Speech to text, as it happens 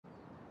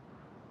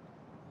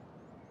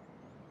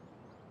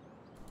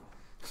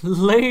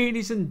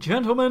Ladies and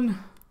gentlemen,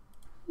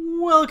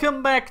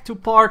 welcome back to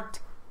part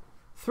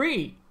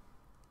 3.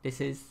 This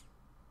is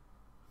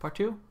part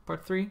 2,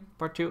 part 3,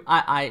 part 2.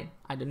 I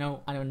don't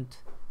know.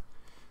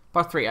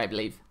 Part 3, I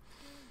believe.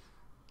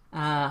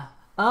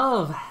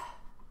 Of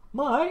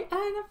my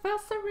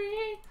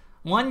anniversary.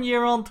 1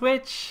 year on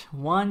Twitch.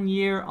 1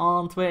 year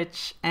on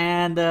Twitch,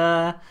 and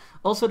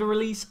also the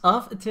release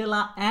of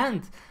Attila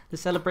and the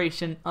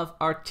celebration of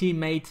our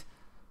teammate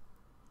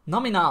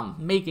Nominam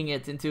making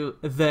it into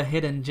the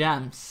hidden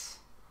gems.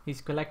 He's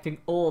collecting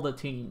all the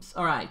teams.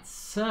 Alright,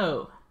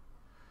 so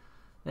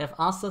they have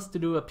asked us to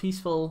do a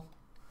peaceful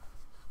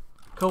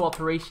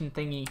cooperation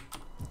thingy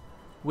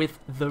with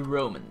the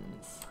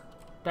Romans.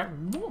 They're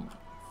Romans.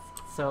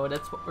 So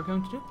that's what we're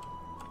going to do.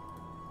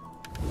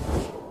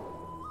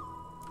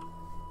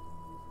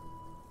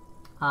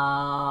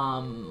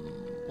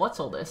 What's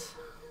all this?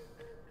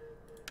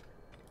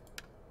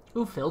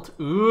 Ooh,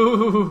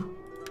 ooh!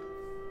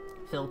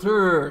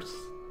 Filters!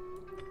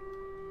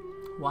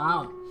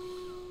 Wow.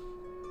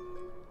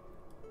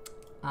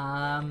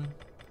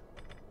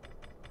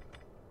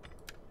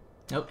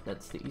 Nope,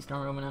 that's the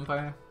Eastern Roman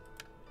Empire.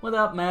 What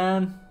up,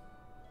 man?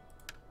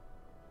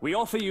 We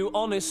offer you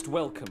honest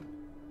welcome.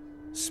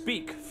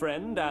 Speak,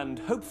 friend, and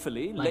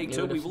hopefully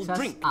later we will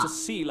drink to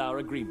seal our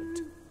agreement.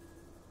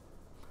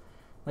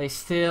 They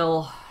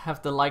still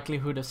have the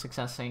likelihood of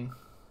successing.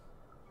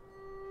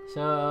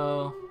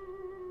 So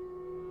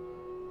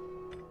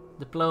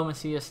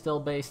diplomacy is still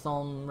based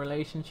on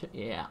relationship.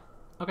 Yeah.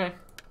 Okay.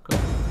 Cool.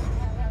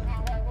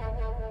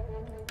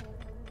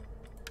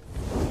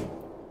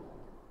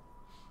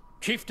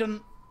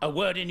 Chieftain, a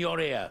word in your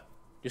ear.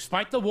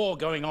 Despite the war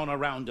going on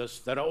around us,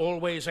 there are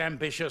always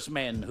ambitious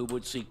men who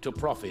would seek to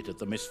profit at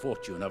the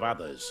misfortune of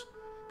others.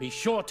 Be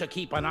sure to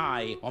keep an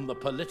eye on the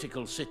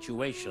political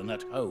situation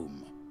at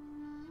home.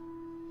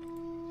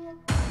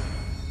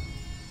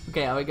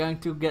 Okay, are we going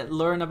to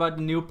learn about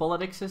the new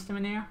politics system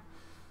in here?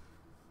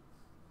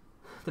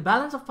 The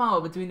balance of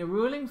power between the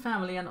ruling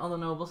family and other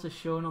nobles is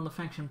shown on the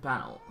faction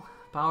panel.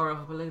 Power of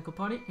a political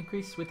party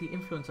increases with the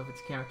influence of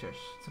its characters.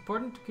 It's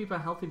important to keep a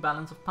healthy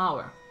balance of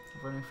power.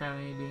 The ruling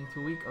family being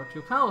too weak or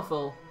too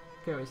powerful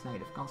carries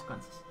negative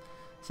consequences.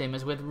 Same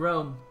as with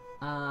Rome.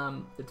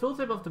 The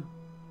tooltip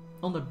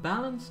on the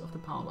balance of the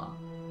power bar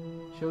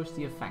shows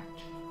the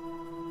effect.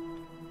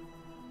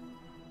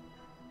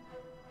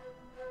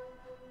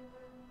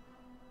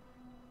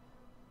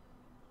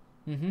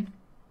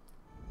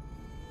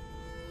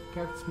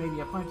 Characters may be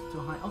appointed to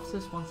high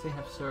offices once they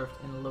have served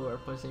in lower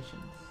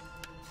positions.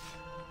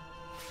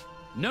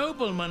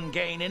 Noblemen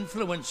gain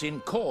influence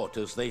in court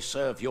as they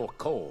serve your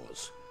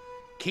cause.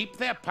 Keep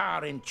their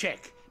power in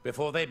check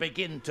before they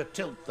begin to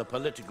tilt the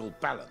political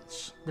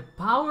balance. The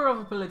power of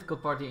a political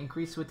party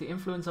increases with the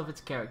influence of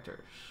its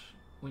characters.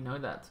 We know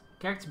that.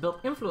 Characters build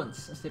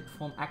influence as they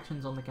perform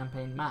actions on the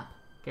campaign map.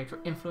 Character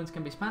influence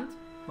can be spent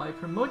by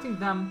promoting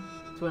them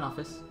to an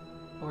office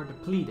or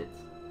depleted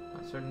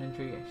by certain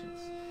intrigue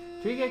actions.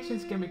 Intrigue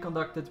actions can be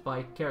conducted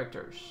by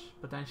characters,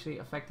 potentially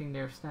affecting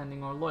their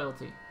standing or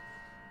loyalty.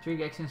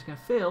 Intrigue actions can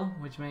fail,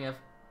 which may have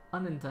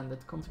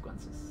unintended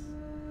consequences.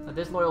 A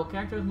disloyal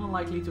character is more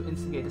likely to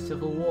instigate a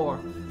civil war.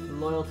 The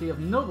loyalty of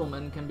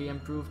noblemen can be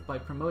improved by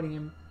promoting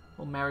him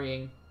or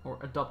marrying or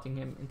adopting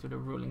him into the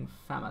ruling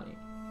family.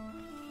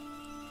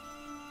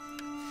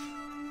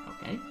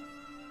 Okay.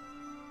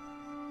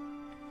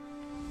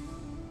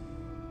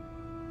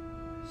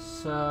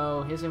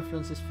 So his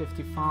influence is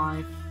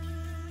 55.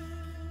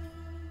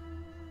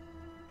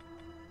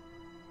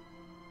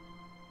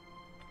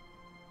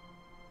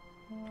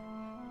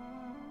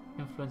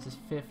 Influence is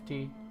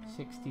 50,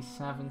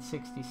 67,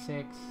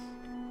 66.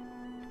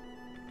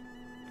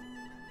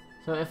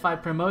 So if I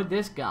promote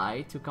this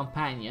guy to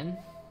companion,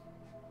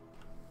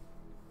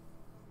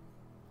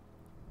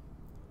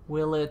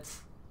 will it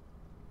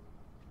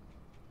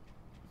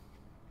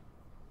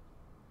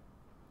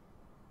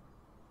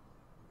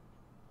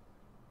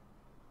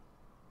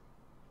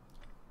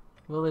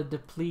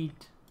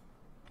deplete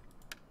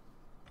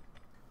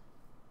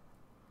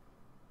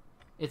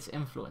its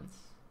influence?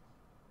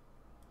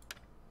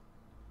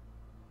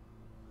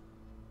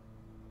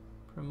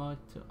 Promote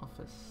to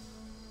office.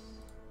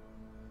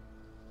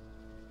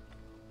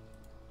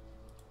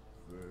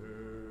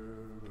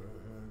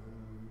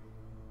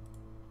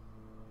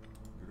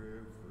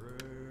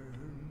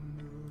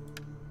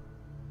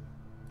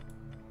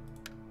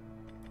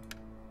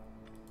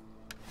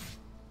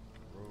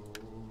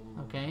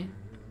 Okay.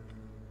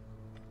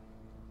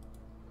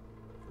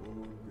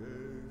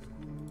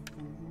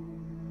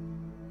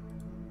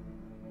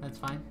 That's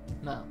fine.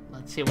 No,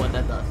 let's see what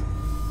that does.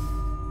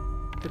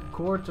 The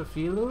court of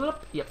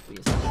Europe. Yep, we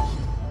established.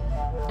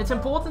 It's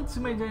important to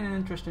maintain an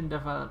interest in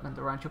development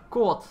around your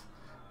court.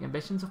 The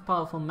ambitions of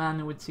powerful men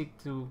who would seek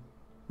to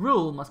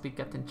rule must be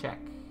kept in check.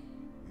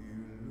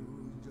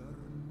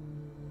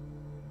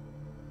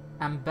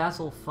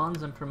 Embezzle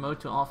funds and promote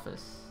to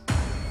office.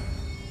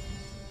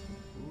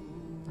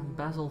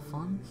 Embezzle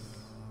funds?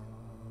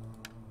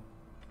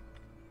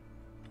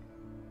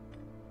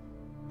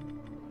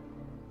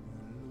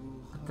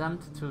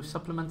 attempt to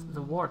supplement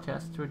the war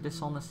chest through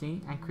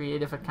dishonesty and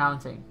creative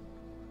accounting.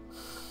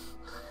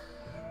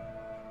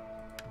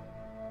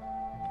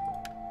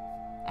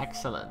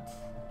 Excellent.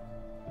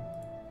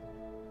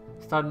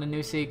 Started a new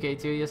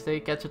CK2 yesterday,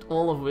 captured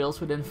all of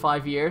Wales within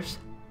 5 years.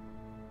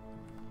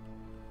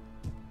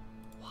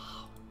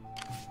 Wow.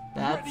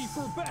 Ready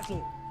for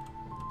battle.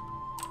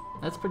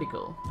 That's pretty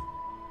cool.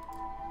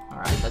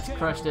 Alright, let's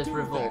crush this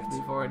revolt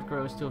before it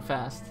grows too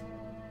fast.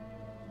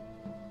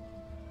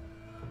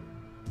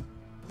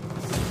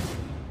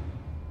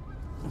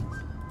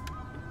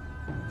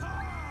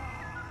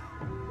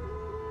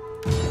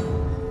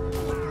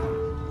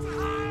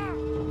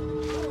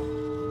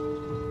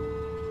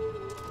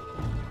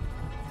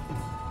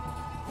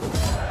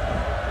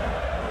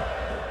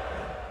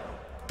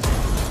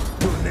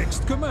 Your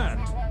next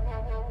command.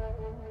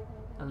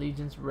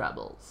 Allegiance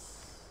Rebels.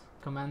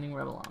 Commanding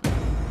Rebel Army.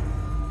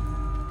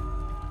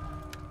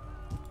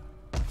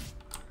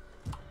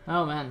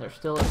 Oh man, they're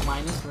still at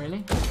minus,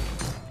 really?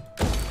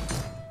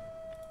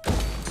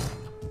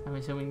 I'm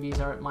assuming these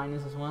are at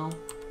minus as well.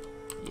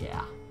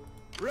 Yeah.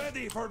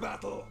 Ready for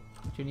battle.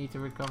 But you need to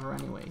recover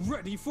anyway.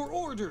 Ready for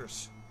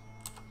orders.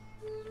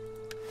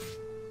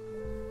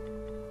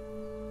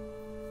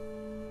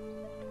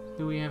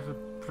 Do we have a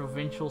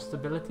provincial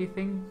stability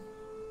thing?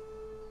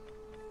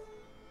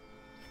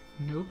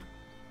 Nope.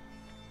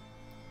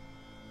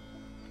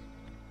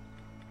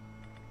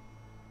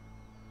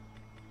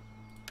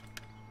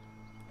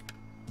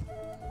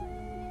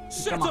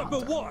 Set up a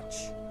watch.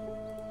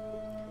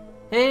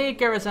 Hey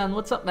Karazhan,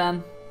 what's up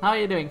man? How are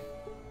you doing?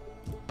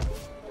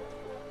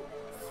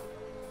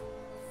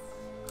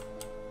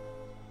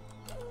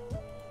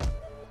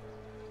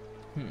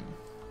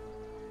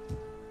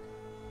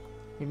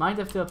 We might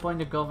have to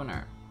appoint a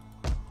governor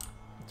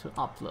to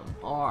Uplum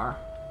or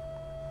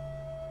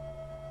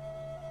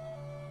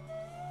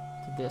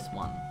to this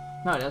one.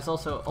 No, there's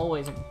also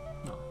always a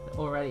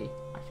already,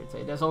 I should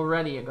say, there's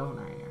already a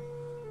governor here.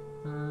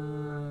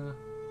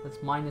 That's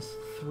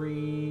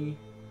 -3.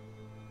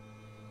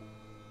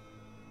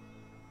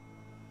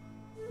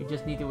 We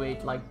just need to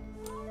wait like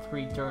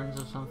 3 turns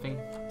or something.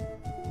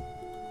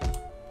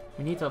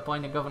 We need to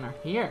appoint a governor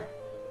here.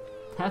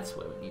 That's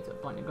where we need to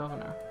appoint a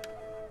governor.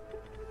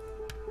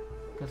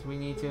 Because we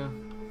need to...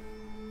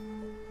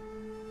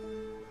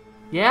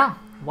 Yeah,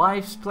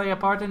 wives play a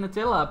part in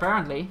Attila,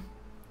 apparently.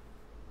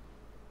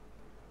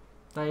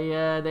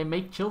 They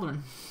make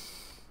children.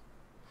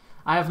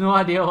 I have no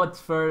idea what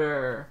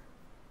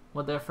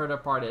their further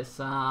part is.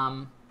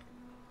 I'm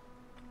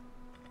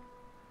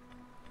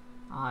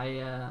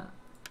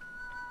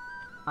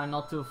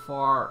not too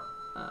far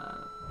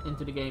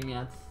into the game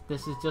yet.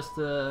 This is just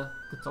a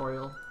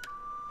tutorial.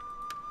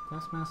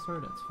 Taskmaster,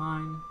 that's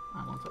fine.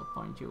 I want to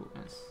appoint you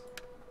as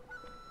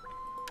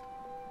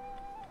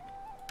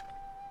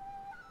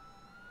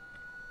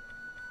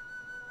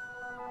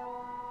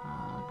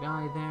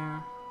guy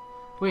there.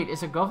 Wait,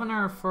 is a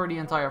governor for the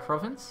entire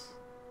province?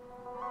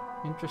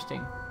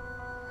 Interesting.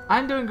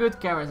 I'm doing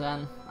good,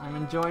 Karazhan. I'm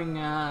enjoying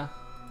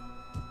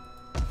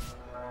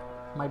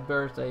my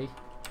birthday.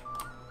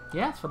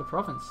 Yeah, it's for the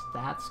province.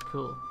 That's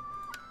cool.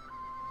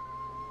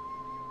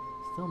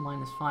 Still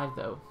 -5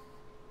 though.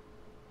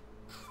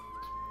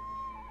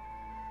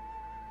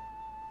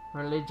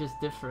 Religious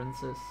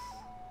differences.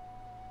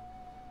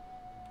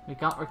 We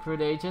can't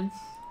recruit agents.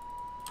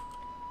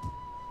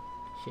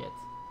 Shit.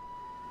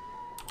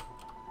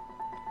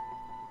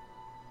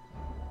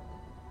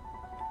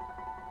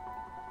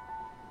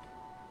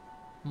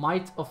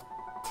 Might of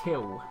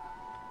Till.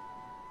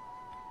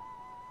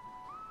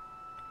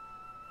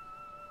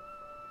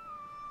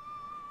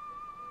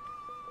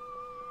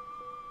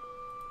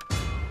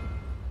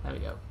 There we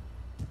go.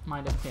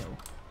 Might of Till.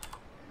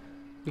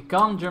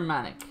 Become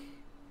Germanic.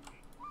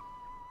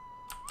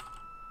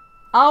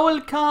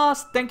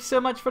 Owlcast, thank you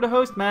so much for the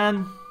host,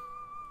 man.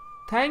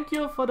 Thank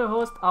you for the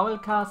host,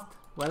 Owlcast.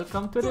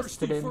 Welcome to the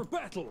stream.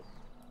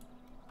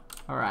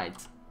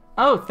 Alright.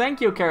 Oh,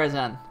 thank you,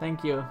 Karazhan.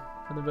 Thank you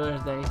for the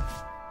birthday.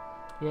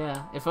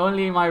 Yeah, if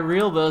only my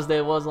real birthday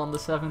was on the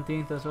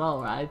 17th as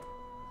well, right?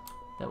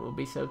 That would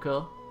be so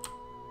cool.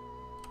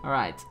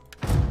 Alright.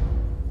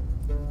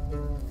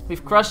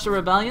 We've crushed the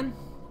rebellion.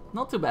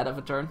 Not too bad of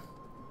a turn.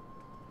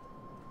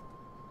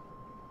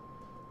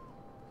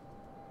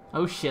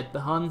 Oh shit,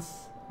 the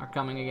Huns are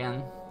coming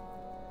again.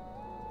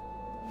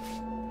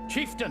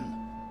 Chieftain,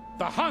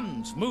 the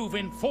Huns move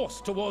in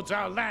force towards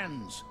our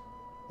lands.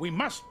 We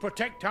must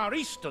protect our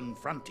eastern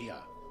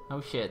frontier. Oh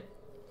shit.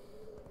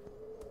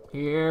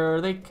 Here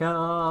they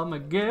come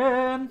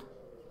again.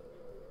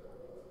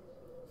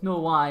 No,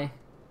 why?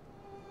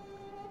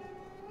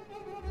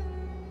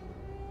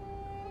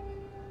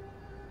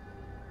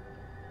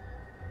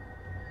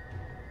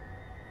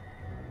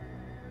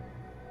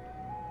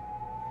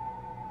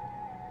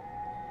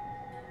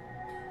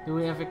 Do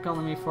we have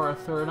economy for a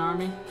third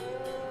army?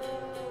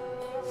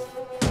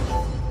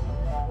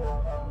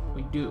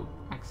 We do.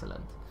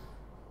 Excellent.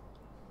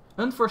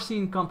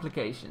 Unforeseen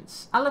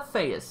complications.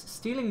 Aletheus.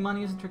 Stealing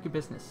money is a tricky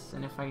business,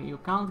 and if you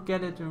can't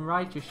get it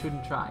right, you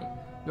shouldn't try.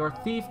 Your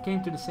thief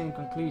came to the same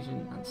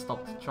conclusion and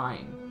stopped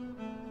trying.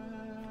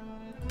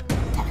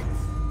 Damn it.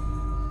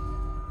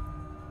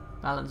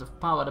 Balance of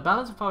power. The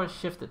balance of power is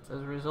shifted.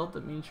 As a result,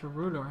 that means your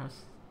ruler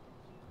has...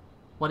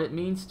 What it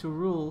means to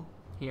rule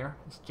here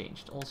has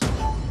changed also.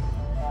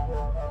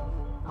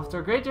 After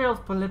a great deal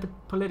of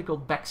political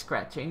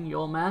back-scratching, the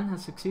old man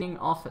has succeeded in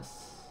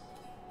office.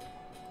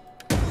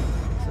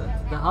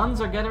 Excellent. The Huns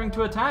are gathering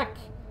to attack.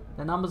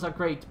 Their numbers are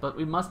great, but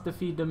we must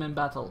defeat them in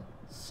battle.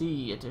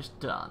 See, it is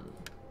done.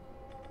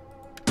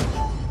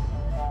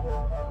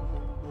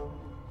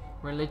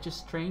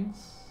 Religious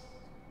trains?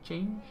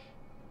 Change?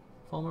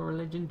 Former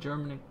religion?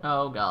 Germanic...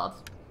 Oh god.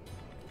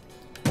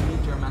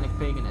 Germanic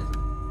paganism.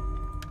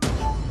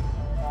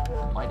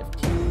 The might of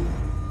two.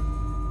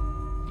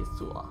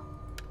 Gisua.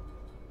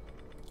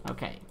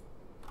 Okay.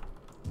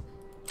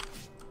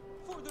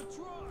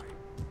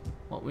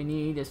 What we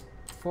need is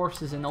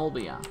forces in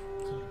Olbia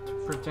to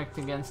protect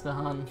against the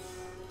Huns.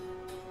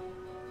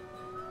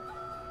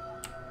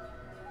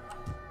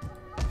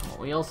 What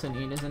we also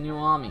need is a new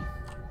army.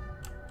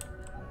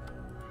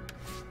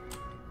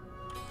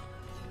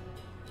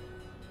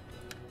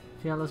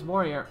 Fearless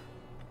warrior.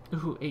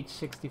 Ooh, age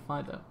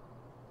 65 though.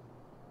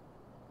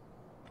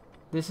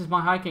 This is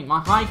my High King. My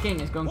High King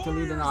is going to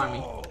lead an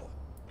army.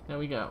 There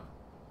we go.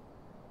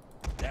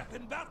 Death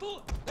in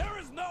battle, there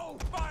is no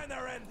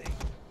finer ending.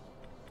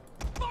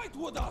 Fight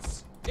with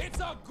us. It's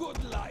a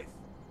good life.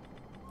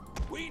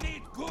 We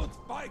need good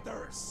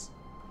fighters.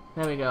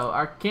 There we go.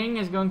 Our king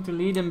is going to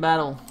lead in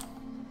battle.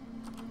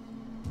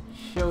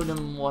 Show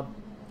them what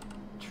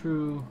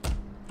true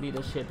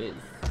leadership is.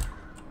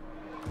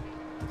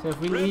 So if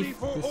we leave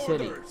the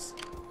city, it's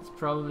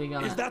probably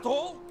gonna... Is that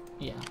all?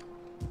 Yeah.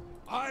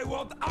 I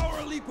want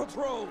hourly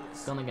patrols.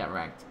 It's gonna get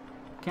wrecked.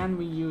 Can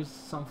we use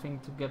something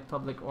to get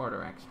public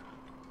order extra?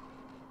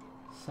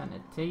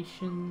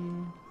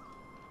 Sanitation...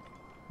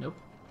 Nope.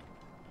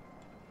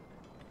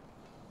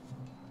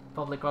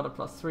 Public order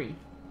 +3.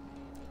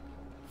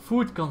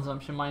 Food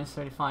consumption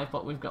 -35,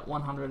 but we've got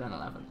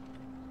 111.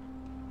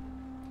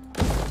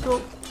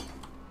 Cool.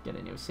 Get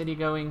a new city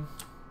going.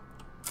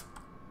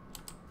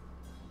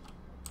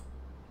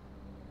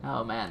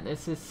 Oh man,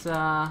 this is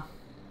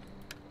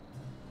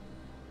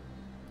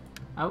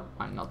Oh,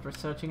 I'm not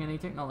researching any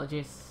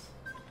technologies.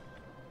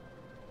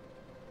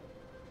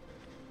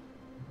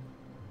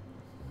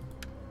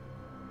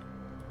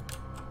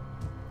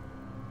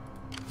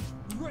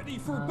 Ready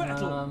for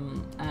battle.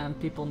 And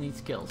people need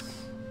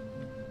skills.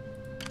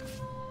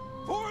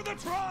 For the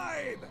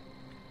tribe.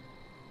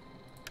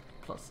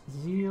 Plus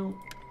zeal,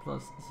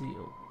 plus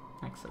zeal.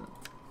 Excellent.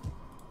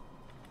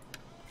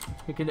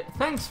 We could.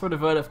 Thanks for the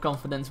vote of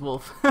confidence,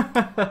 Wolf.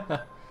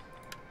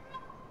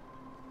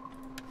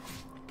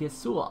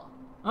 Gisua.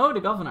 Oh,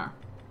 the governor.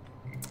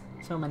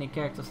 So many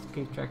characters to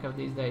keep track of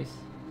these days.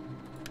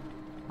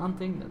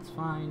 Hunting, that's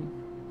fine.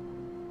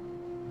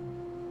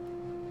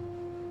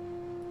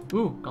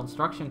 Ooh,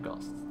 construction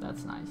costs.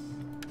 That's nice.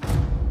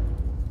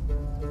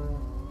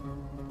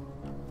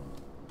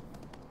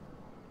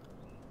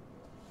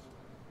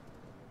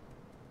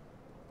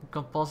 The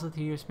composite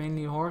here is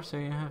mainly horse, so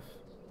you have...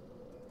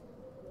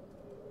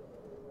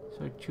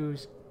 So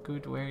choose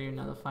good where you're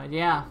notified.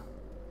 Yeah,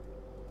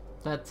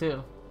 that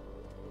too.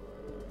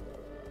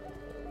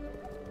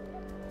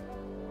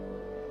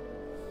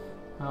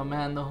 Oh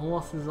man, the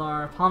horses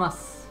are upon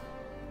us.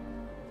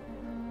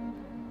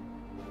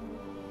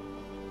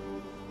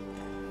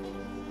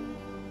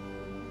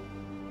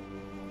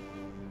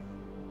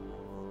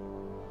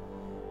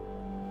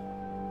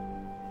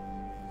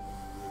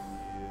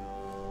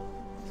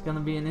 It's gonna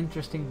be an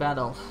interesting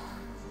battle.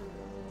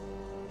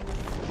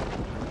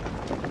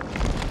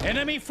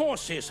 Enemy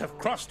forces have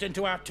crossed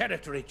into our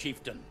territory,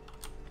 chieftain.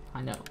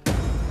 I know.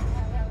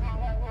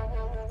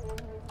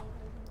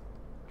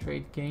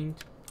 Trade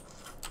gained.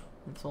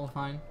 It's all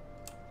fine.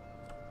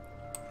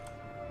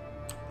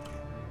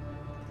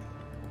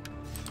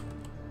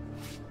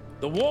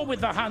 The war with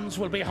the Huns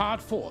will be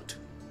hard fought.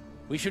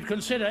 We should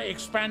consider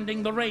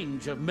expanding the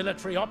range of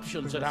military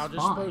options at our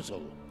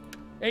disposal.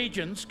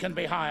 Agents can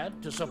be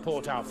hired to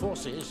support our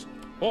forces,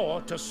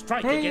 or to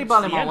strike against the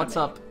enemy. What's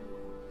up?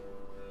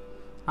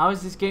 How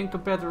is this game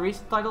compared to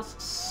recent titles?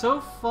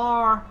 So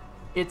far,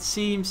 it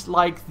seems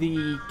like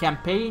the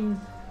campaign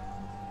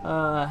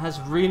has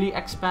really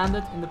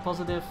expanded in the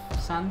positive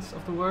sense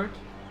of the word.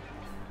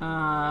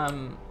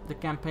 The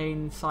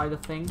campaign side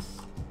of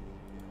things.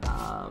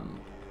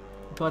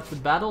 But the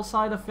battle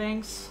side of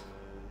things,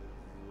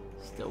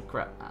 still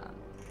crap, man.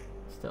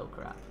 Still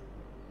crap.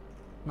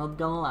 Not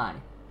gonna lie.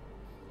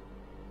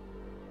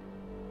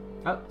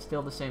 Oh,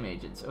 still the same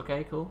agents.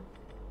 Okay, cool.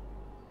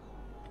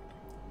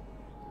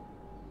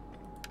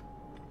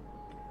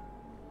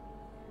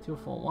 Two,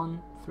 4,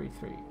 1, 3,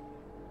 3.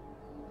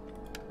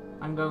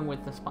 I'm going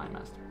with the Spy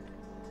Master.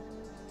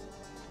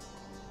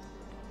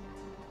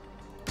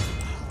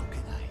 How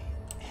can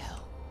I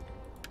help?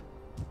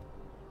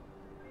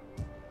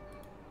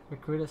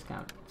 Recruit a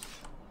scout.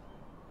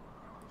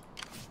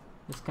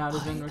 The scout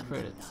has been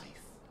recruited.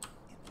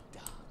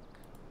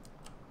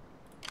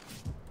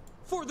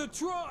 For the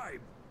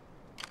tribe!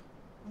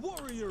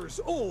 Warriors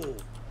all!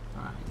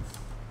 Alright.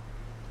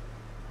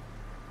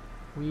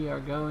 We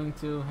are going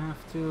to have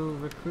to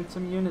recruit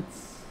some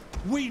units.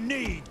 We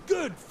need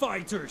good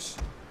fighters!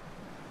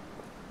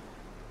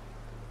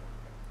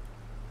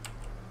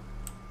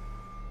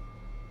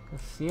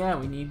 Yeah,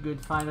 we need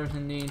good fighters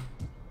indeed.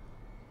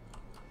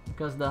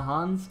 Because the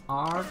Huns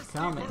are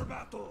coming.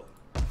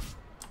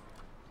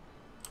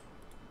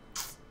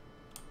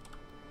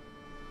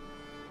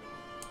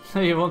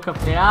 You woke up,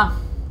 yeah.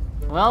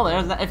 Well,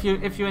 there's that. If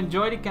you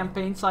enjoy the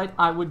campaign side,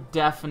 I would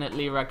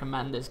definitely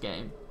recommend this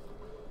game.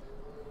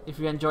 If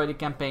you enjoy the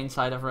campaign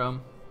side of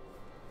Rome,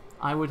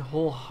 I would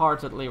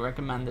wholeheartedly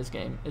recommend this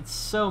game. It's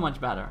so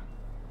much better.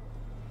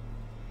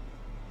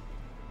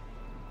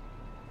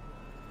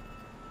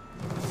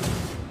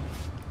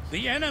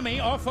 The enemy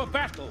offer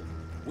battle.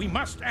 We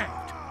must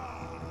act.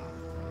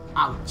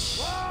 Ouch.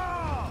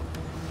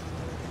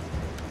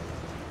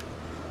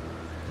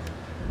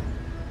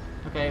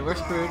 Okay, we're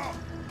screwed.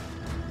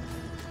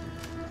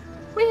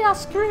 We are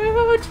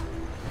screwed!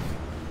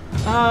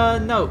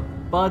 No.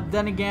 But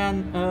then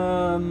again,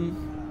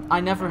 I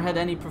never had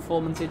any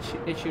performance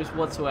issues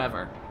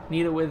whatsoever.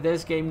 Neither with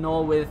this game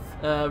nor with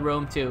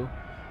Rome 2.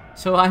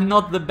 So I'm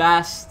not the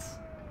best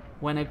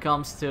when it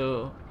comes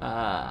to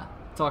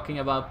talking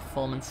about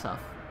performance stuff.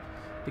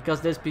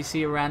 Because this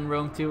PC ran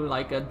Rome 2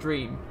 like a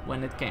dream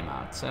when it came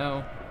out.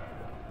 So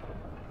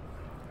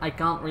I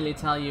can't really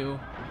tell you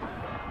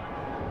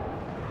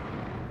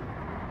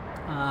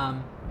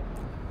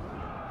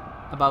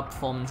about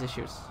performance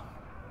issues,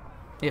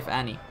 if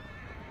any.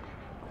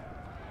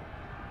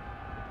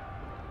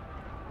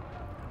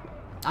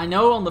 I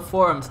know on the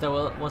forums there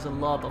was a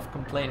lot of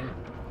complaining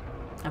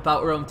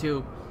about Rome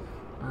 2.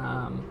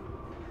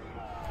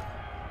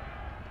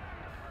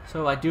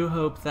 So I do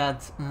hope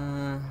that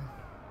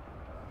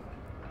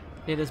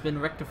it has been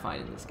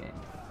rectified in this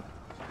game.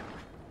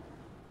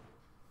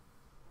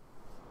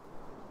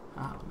 Oh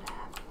man.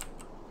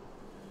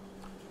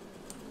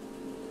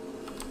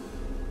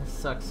 This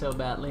sucks so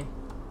badly.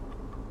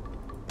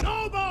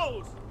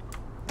 Nobles!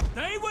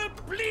 They will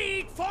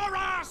bleed for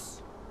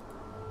us!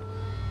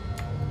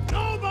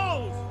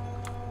 Nobles!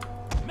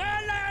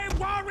 Melee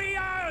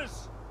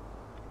warriors!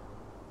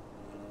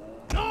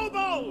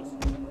 Nobles!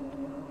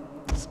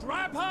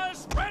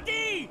 Scrappers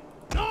ready!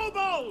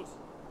 Nobles!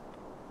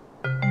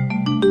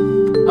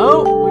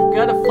 Oh, we've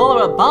got a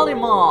follower,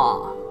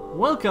 Balimar!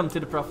 Welcome to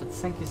the Prophets.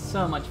 Thank you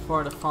so much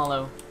for the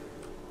follow.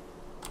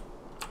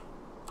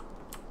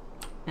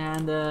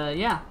 And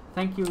yeah,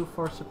 thank you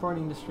for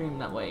supporting the stream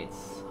that way.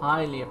 It's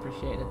highly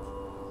appreciated.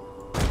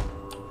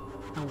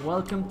 And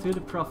welcome to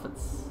the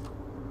Prophets.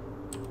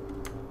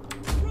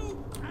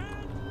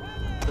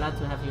 Glad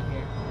to have you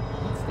here.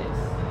 What's this?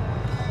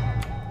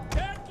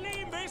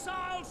 Deadly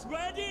missiles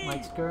ready!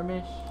 Light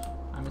skirmish.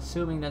 I'm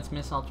assuming that's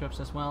missile troops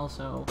as well,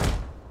 so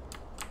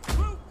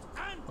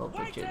we'll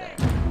put you there.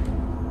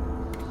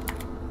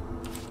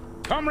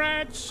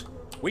 Comrades,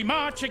 we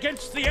march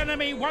against the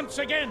enemy once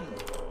again.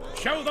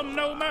 Show them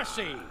no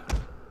mercy.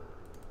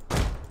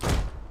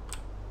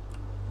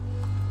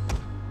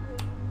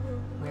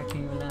 Where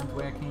can you land?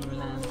 Where can you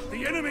land?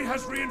 The enemy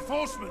has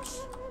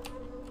reinforcements.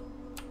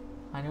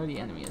 I know the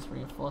enemy has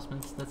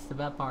reinforcements. That's the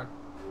bad part.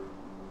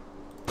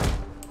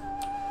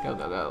 Go,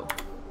 go, go.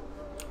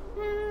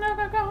 Go,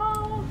 go,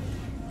 go.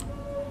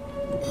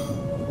 I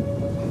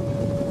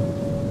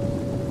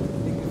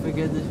think if I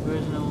get this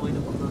version, I'll wait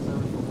up those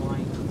over for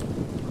wine.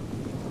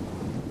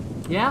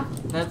 Yeah,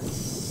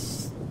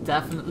 that's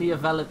definitely a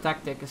valid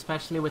tactic,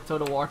 especially with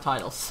Total War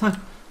titles.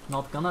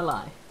 Not gonna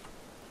lie.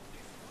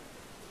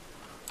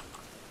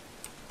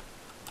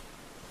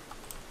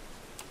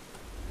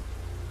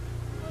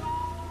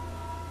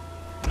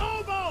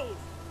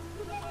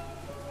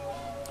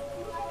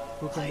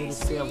 Who can do the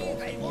spear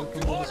wolfing? You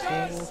can do the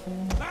spear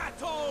wolfing?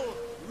 Battle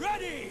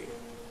ready!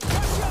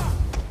 Russia!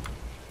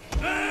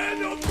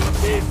 Men of the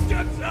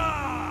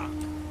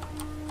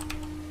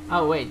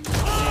Oh wait, they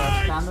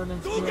are standard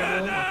and spear wolf?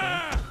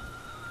 Okay.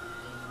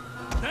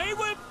 They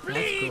will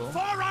bleed cool.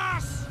 for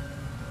us.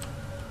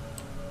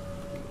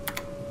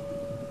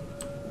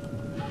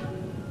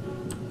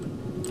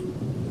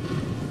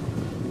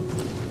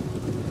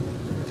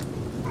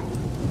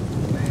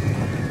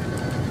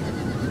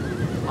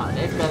 Wow,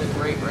 they've got a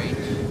great range.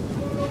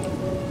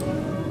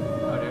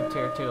 Oh, they're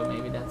tier 2,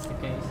 maybe that's the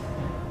case.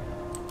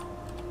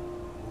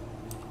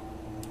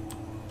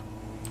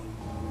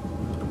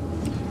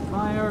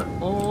 Fire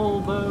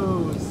all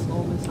bows,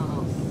 all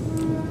missiles.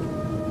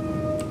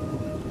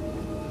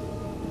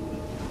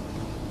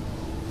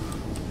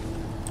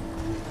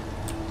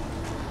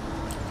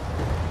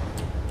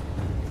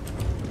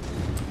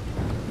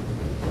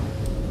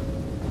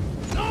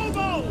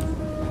 Nobles!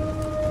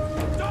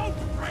 Don't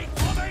break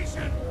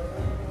formation!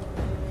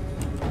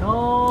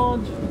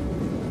 Charge!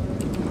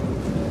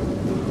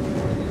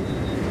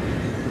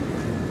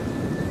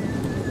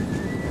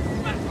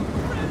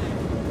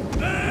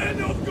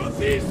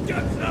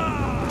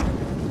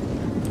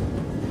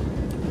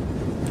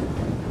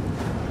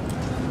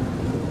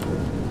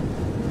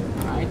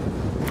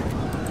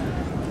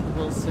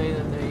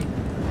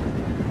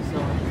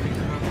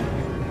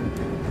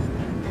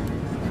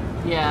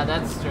 Yeah,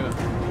 that's true.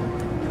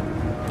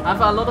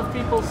 A lot of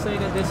people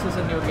say that this is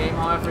a new game,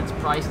 however it's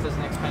priced as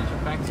an expansion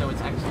pack, so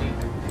it's actually...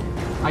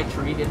 I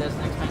treat it as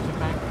an expansion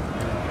pack.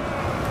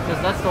 Because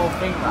that's the whole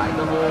thing, right?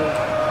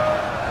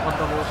 What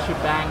the whole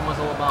shebang was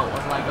all about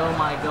was like, oh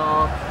my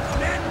god,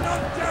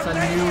 it's a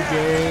new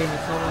game,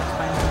 it's not an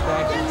expansion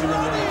pack, it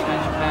shouldn't be an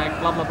expansion pack,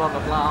 blah blah blah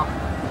blah blah.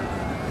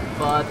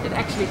 But it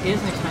actually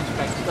is an expansion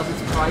pack because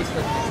it's priced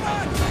as an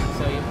expansion pack,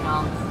 so you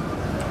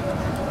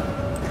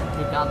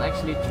can't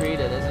actually treat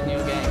it as a new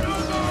game.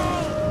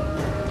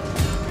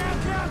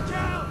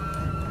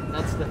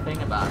 That's the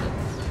thing about it.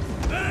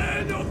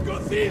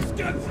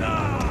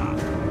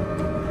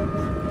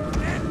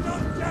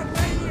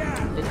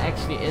 It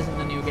actually isn't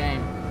a new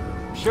game.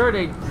 Sure,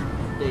 they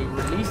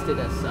released it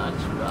as such,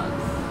 but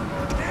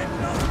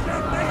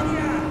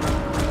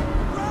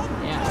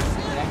yeah,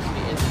 it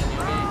actually isn't a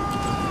new game.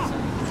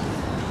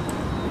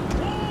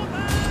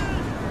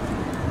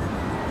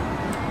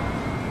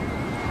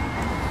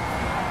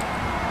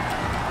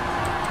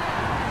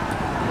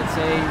 It's a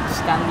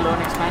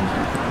standalone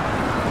expansion.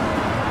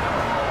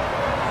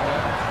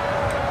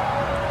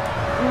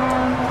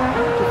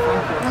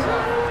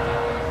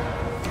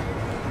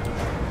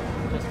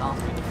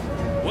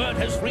 Word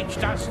has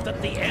reached us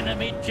that the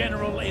enemy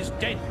general is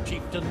dead,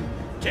 chieftain,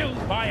 killed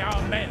by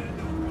our men.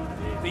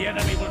 The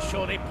enemy will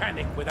surely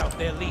panic without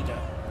their leader.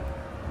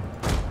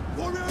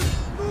 Warriors,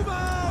 move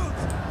out!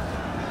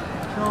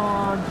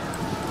 God.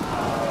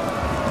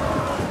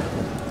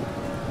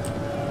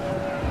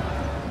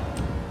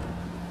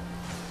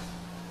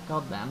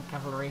 Goddamn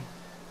cavalry.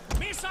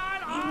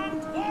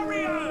 Missile-armed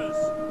warriors!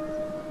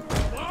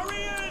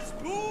 Warriors,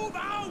 move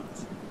out!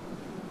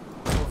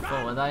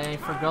 Forward. I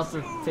forgot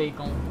to take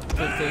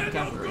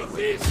cavalry.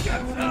 That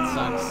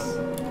sucks.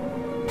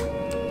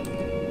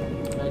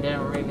 I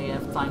didn't really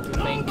have time to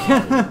think.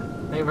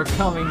 They were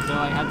coming, so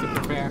I had to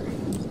prepare.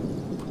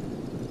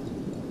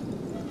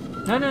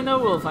 No,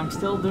 Wolf. I'm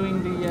still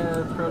doing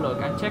the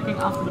prologue. I'm checking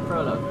after the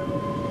prologue.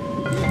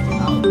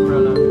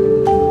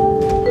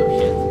 Oh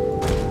shit.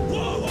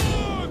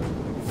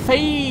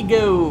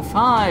 Fago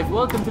 5.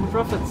 Welcome to the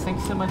Prophets. Thank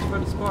you so much for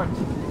the support.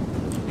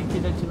 Thank you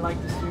that you like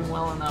the stream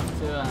well enough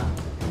to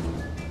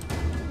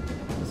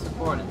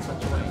support in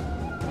such a way.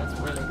 That's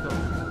really cool.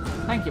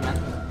 Thank you, man.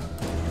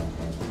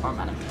 Or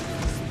madam.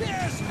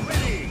 Spears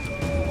ready!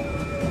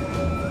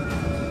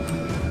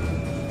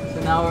 So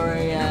now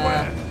we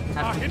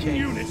have to change.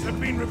 Units have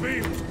been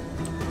revealed.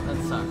 That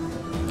sucks.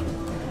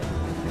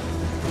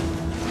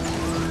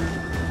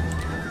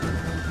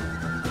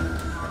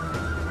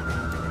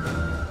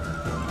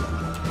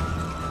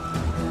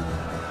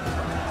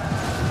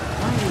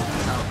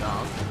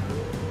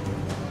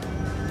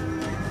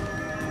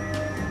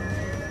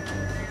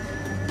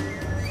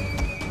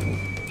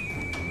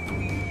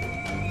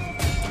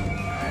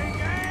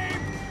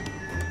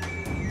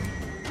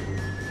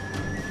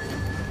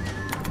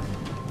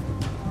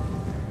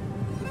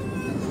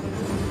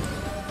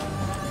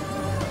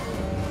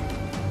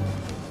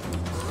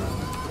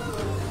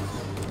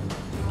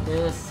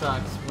 This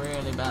sucks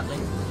really badly.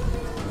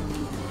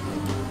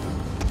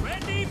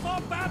 Ready for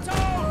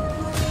battle!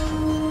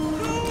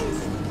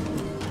 Loose!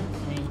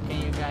 Can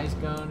you guys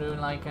go to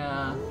like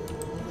a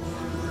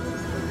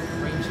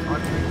ranged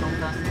archery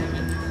contest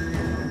thingy?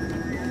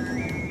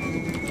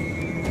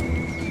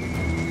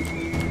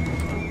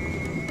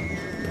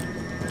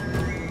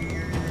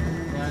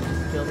 Yeah,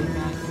 just kill these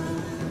guys.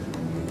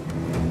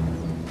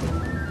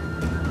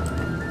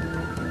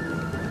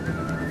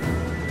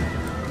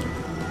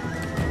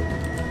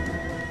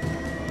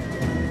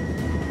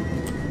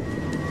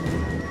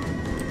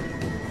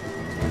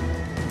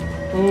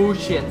 Oh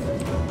shit.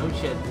 Oh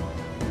shit.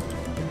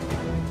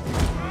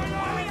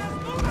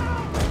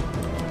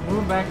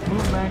 Move back,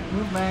 move back,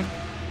 move back.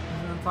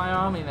 There's an entire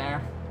army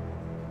there.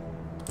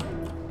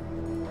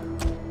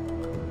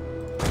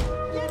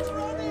 Get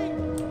running!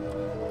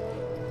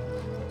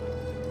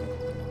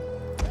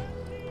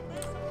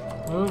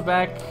 Move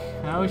back.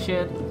 Oh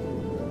shit.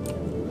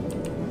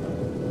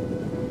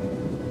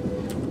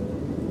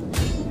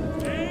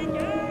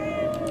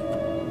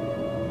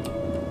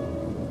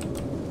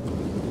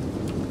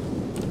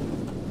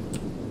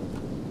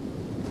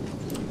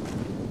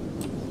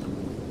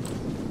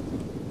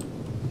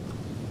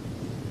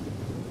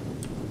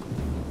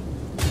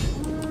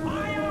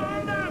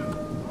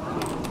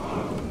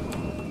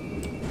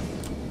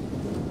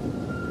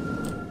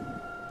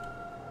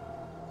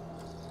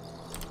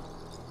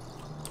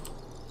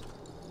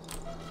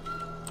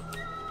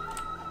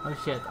 Oh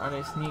shit, are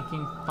they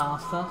sneaking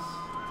past us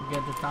to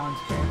get the town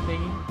square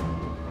thingy?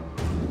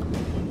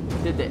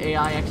 Did the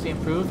AI actually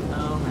improve?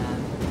 Oh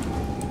man.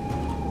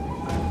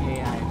 The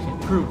AI actually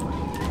improved.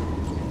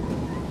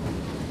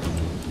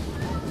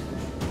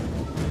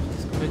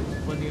 Just put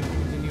the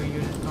new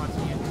unit towards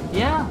you.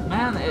 Yeah,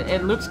 man,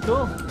 it looks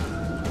cool.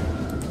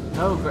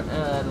 No,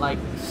 like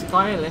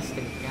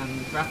stylistic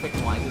and graphic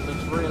wise, it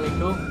looks really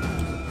cool.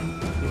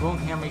 You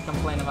won't hear me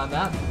complain about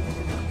that.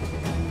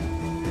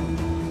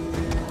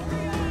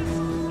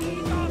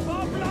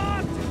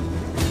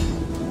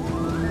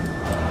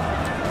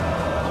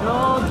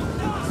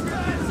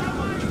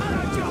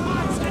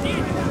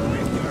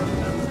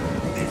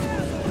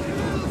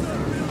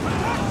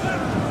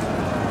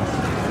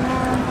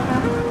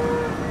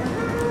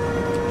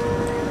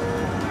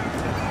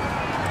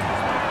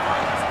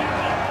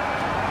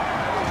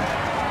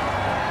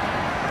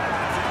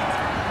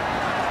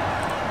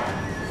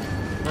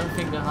 don't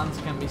think the Huns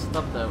can be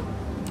stopped though. We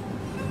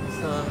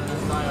still have an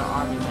entire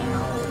army there,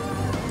 all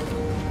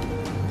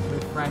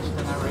refreshed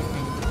and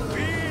everything.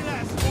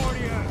 Fearless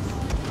warriors!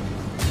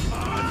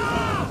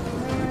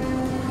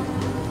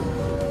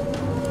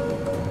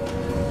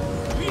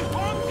 We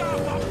hunger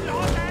for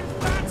blood and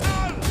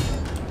battle!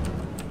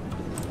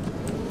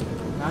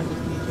 Now I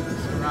just need you to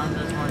surround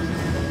those horses.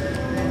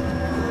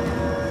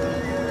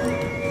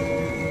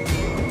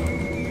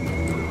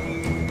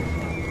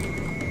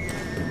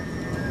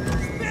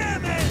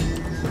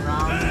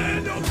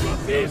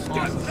 Those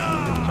monsters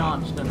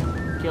charged and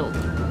killed.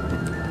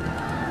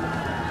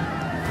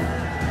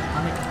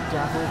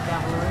 Javel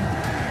cavalry.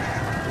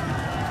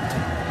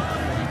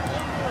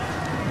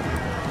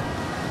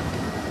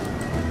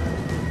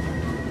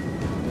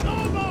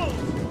 Nobles!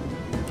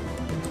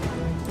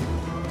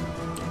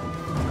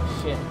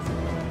 Oh, shit.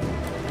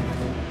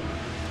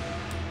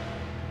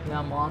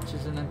 That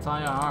marches an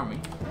entire army.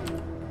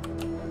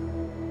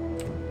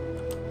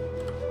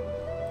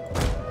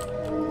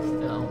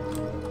 Still.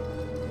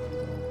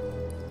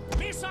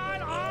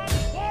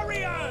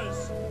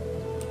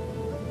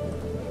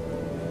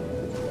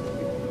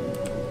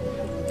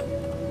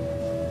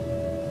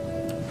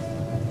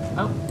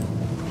 Oh,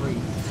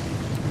 breathe.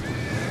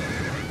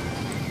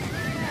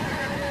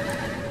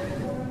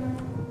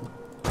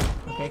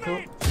 Okay,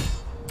 cool.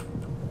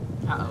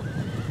 Uh-oh.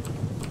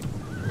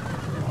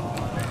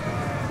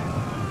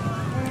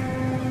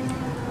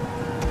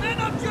 Men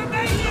of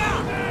Germania!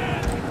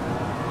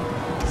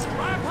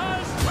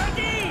 Scrappers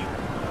ready!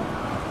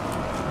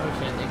 Oh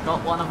shit, they got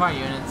one of our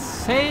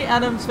units. Hey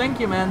Adams, thank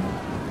you man.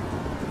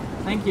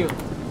 Thank you.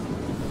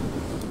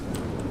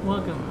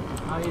 Welcome.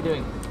 How are you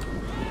doing?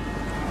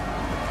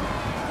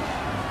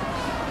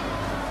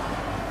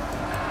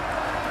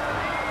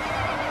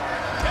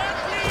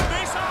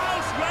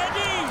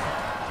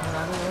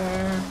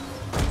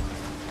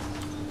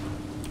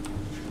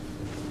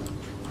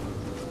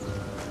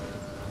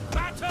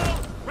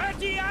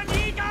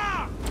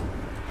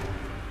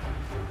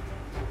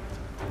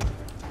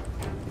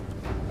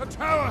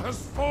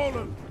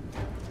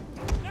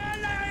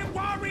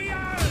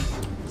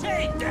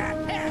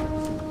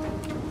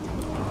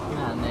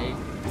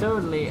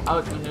 Totally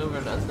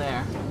outmaneuvered us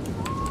there.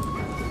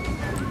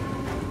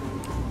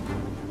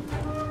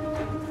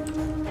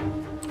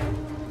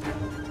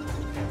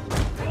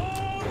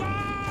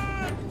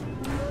 Forward!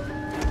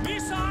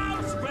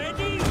 Missiles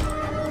ready!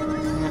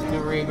 We have to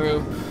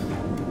regroup.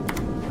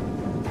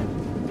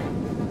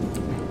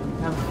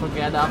 Never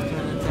forget after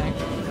an attack.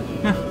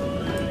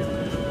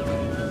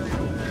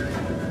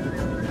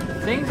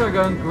 Things are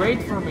going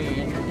great for me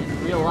in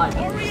real life.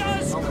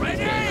 Warriors Not in this ready!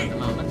 game at the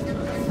moment.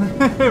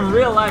 In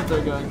real life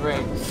they're going great.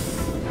 And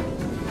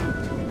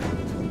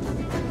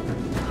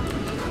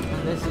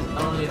this is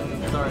only the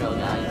tutorial,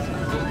 guys.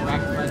 I'm being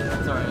wrecked by the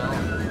tutorial.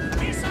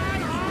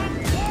 Missile on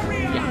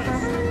warriors! Yeah.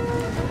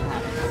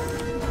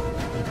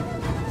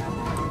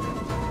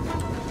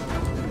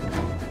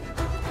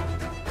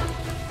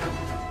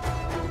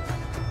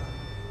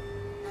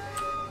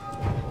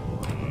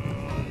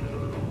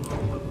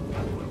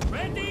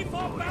 Ready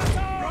for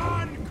battle!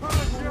 Run,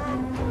 Cushion!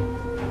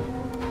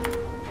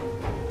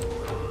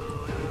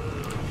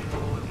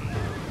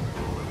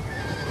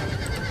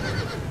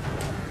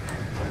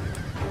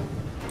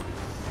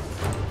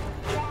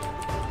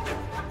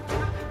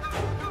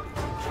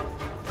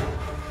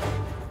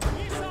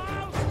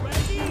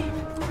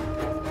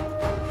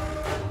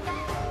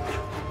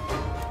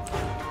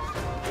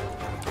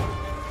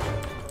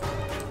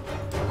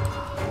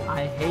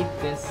 I hate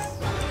this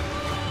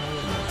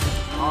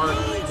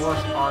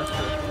forced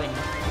archer thing.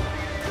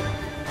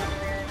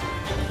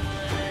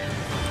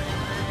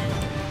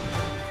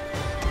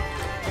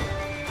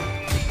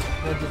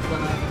 They're just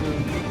gonna have to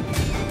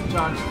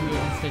charge the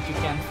units that you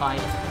can't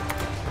fight.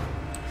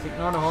 Just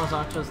ignore the horse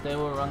archers, they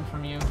will run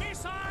from you.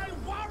 Missile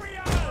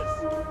warriors!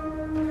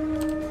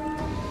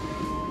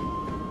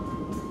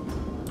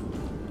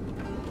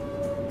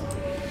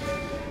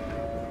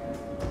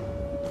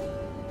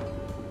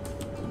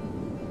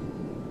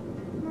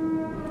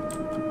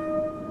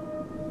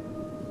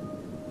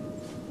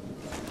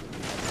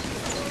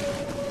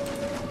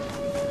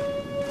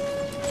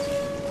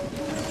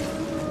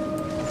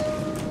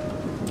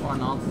 Or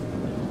not.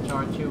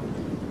 Charge you.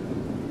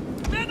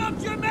 Men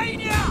of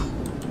Germania!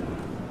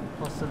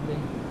 Possibly.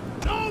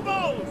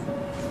 Nobles!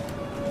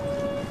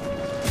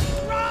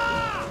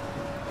 Rah!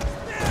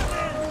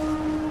 Spearmen!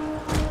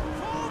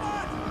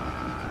 Forward!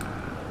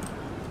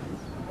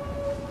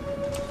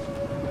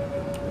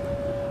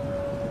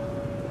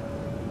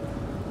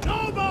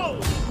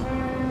 Nobles!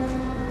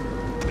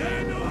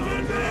 Men of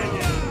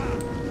Germania!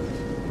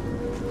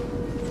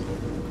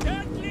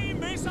 Deadly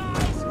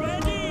missiles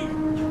ready!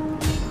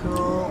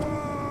 Cool.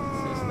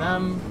 This is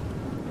them.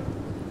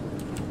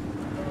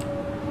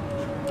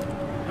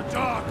 A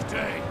dark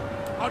day.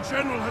 Our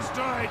general has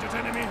died at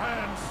enemy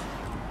hands.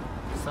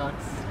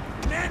 Sucks.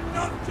 Men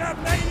of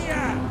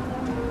Germania!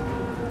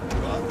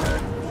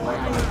 Why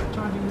are you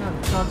charging them?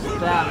 Charge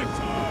that.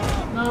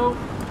 No.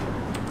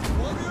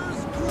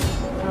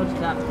 Charge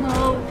that.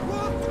 No.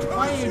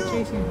 are you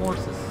chasing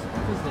horses?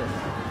 What is this?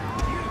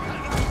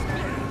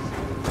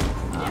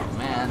 Oh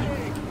man.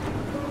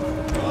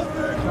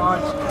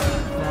 Charge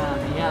them.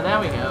 Yeah, there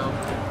we go.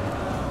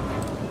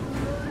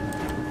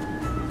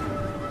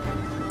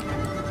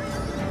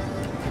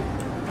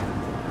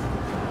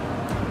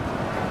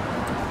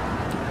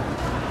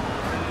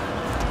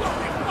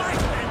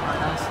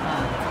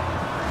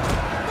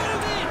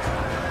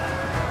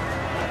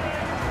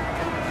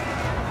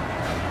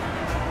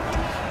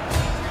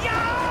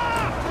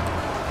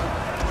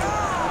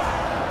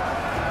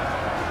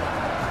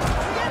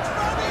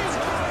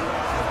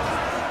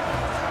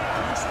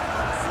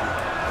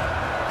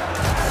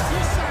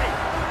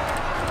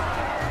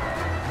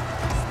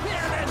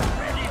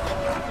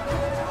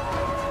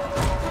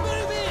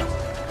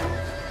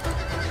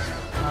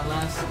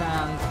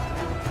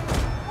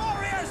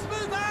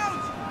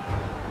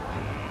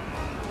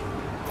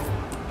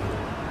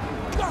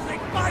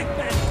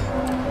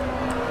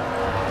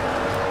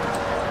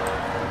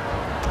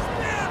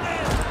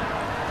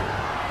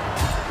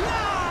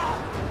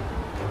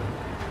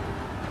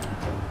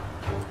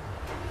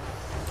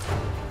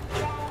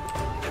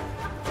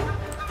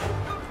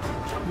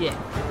 Yeah,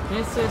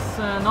 this is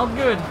not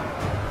good.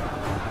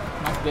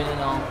 Not good at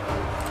all.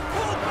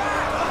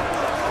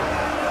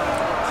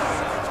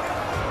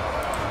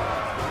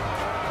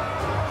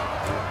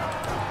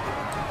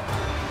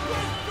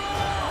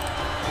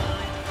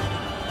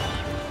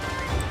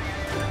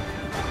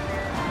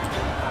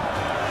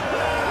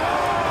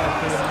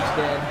 Pretty much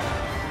dead.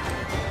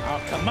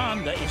 Our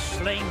commander is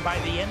slain by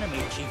the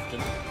enemy,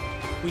 chieftain.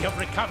 We have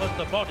recovered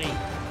the body,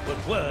 but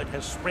word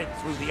has spread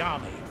through the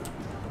army.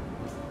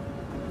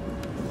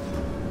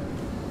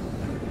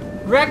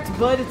 Wrecked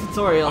by the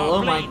tutorial, Our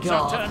oh my blades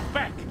god. are turned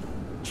back.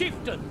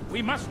 Chieftain,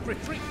 we must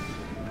retreat.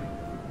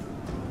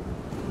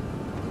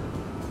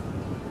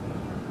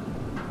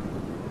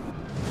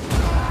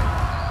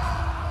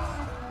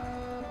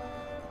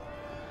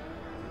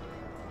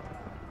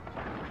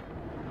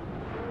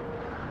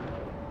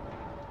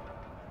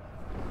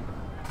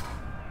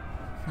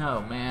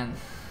 Oh man.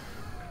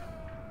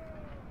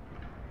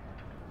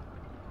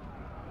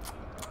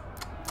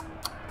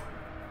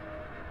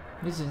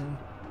 This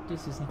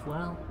isn't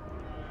well.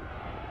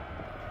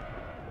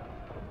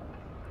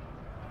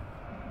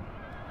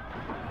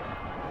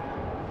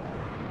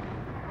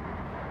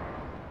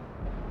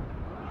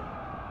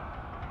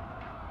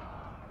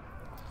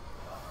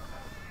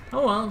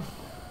 Oh well.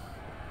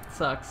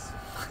 Sucks.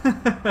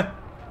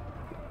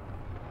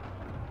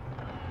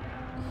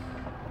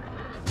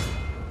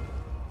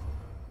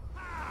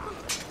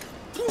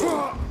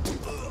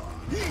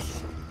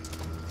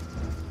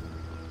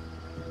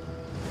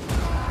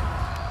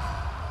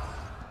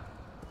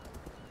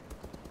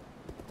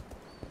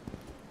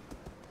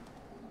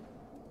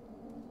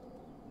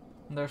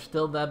 They're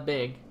still that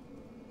big.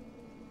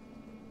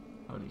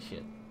 Holy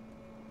shit.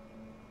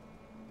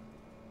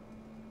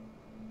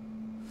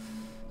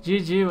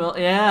 GG well,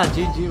 yeah,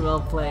 GG well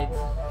played.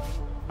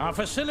 Our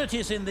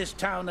facilities in this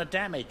town are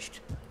damaged.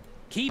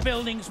 Key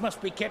buildings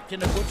must be kept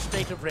in a good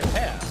state of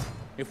repair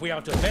if we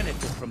are to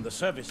benefit from the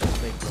services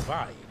they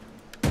provide.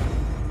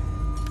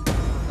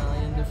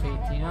 Rebellion defeat,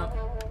 yep.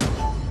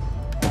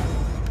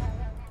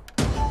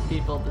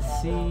 People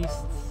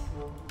deceased.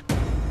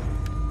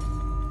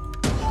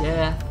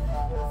 Death.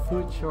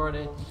 Food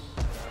shortage.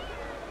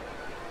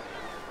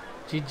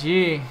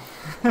 GG.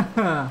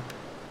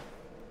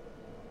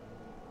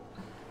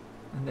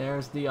 And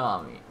there's the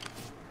army.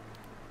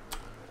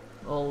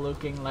 All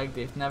looking like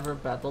they've never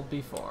battled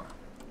before.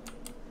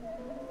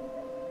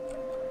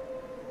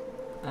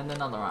 And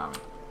another army.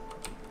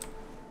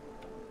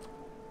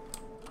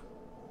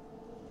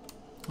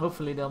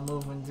 Hopefully they'll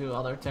move into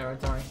other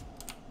territory.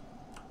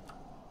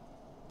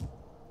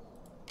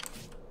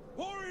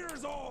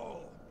 Warriors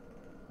all!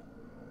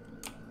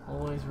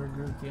 Always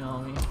recruit the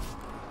army.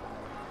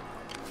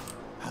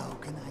 How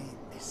can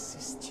I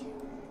assist you?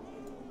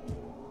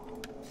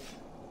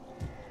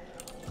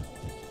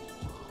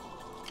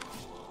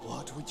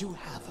 What would you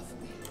have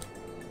of me?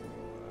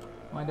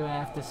 Why do I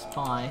have to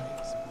spy?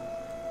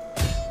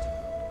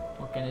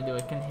 What can I do?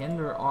 I can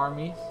hinder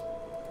armies.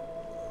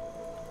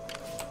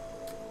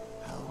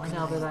 Why the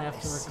hell did I have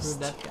to recruit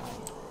that guy?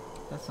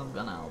 That's not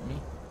gonna help me.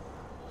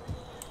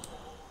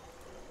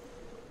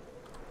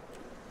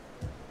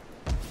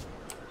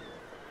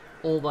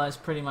 Alba is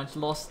pretty much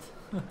lost.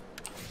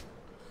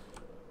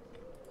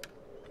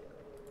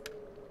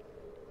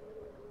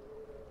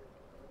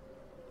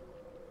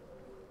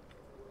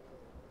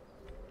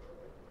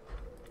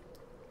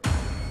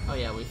 Oh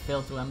yeah, we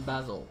failed to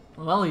embezzle.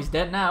 Well, he's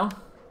dead now.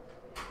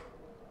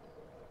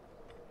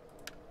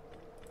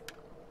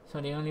 So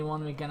the only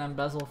one we can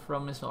embezzle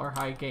from is our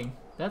High King.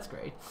 That's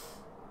great.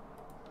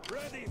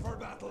 Ready for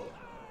battle!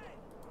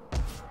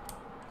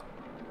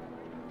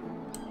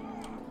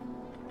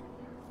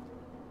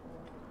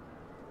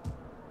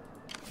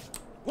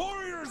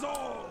 Warriors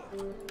all!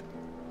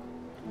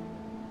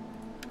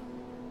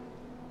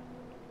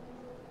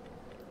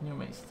 You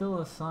may still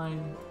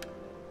assign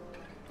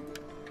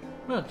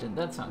merchant,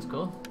 that sounds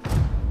cool.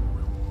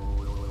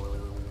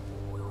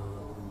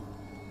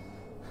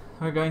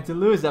 We're going to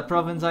lose that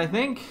province, I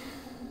think.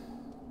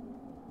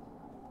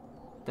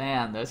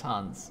 Damn, those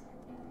Huns.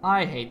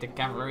 I hate the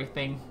cavalry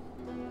thing.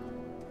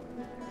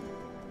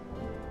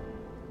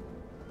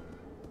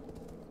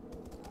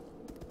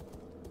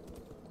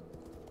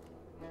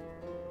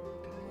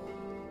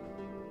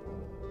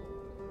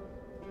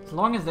 As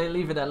long as they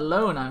leave it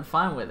alone, I'm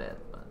fine with it.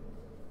 But...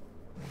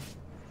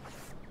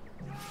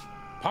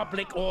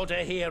 Public order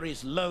here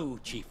is low,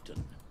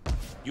 chieftain.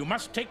 You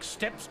must take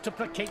steps to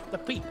placate the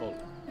people,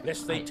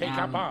 lest they take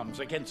up arms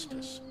against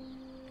us.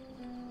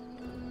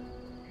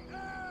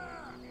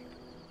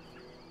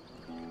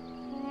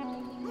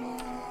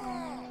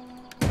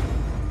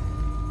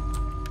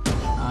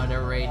 Oh,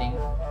 they're raiding.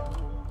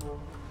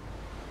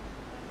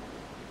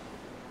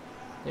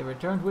 They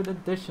returned with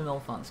additional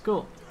funds.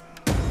 Cool.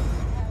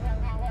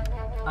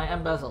 I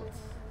embezzled.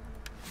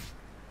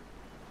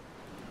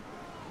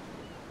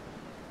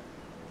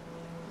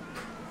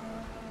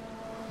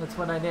 That's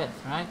what I did,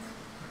 right?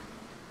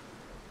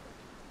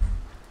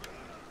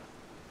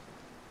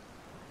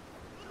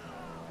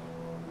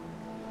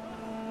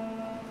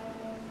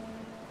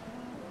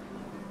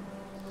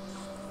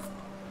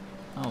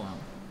 Oh well.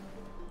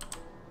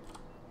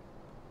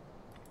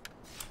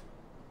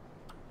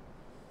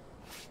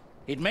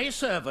 It may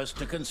serve us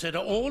to consider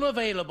all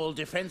available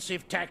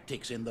defensive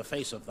tactics in the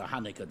face of the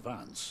Hunnic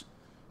advance.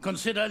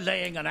 Consider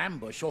laying an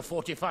ambush or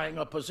fortifying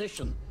a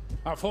position.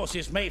 Our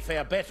forces may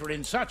fare better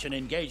in such an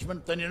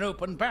engagement than in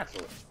open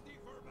battle.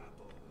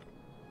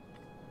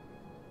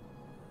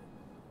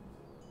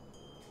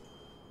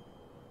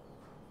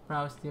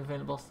 Browse the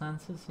available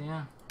stances,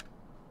 yeah.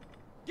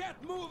 Get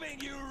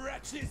moving, you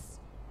wretches!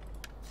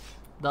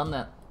 Done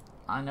that.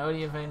 I know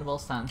the available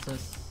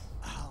stances.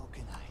 How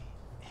can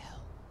I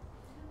help?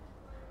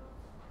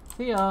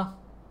 See ya.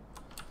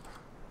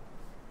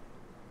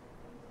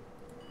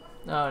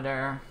 Oh,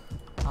 there.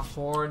 A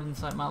horde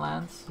inside my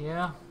lands,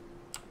 yeah.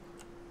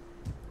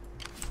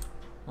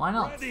 Why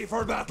not? Ready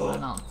for battle! Why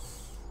not?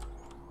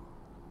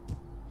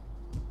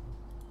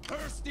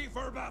 Thirsty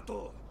for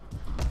battle!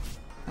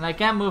 And I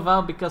can't move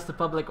out because the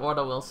public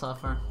order will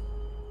suffer.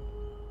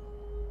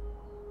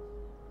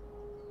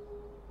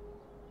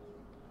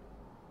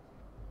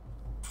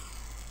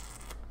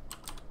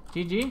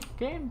 GG?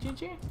 Game?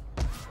 GG?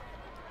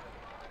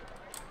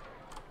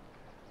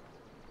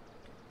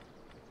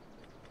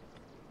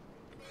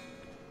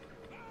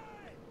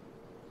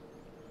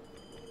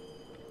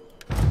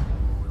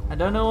 I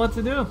don't know what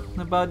to do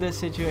about this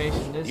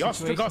situation. The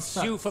Ostrogoths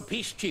sue for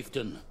peace,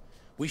 chieftain.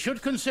 We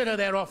should consider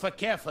their offer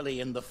carefully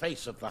in the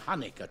face of the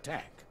Hunnic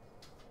attack.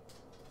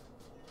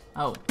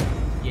 Oh,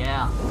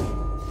 yeah.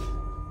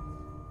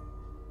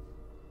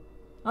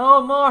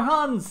 Oh, more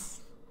Huns!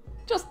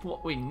 Just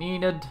what we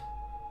needed.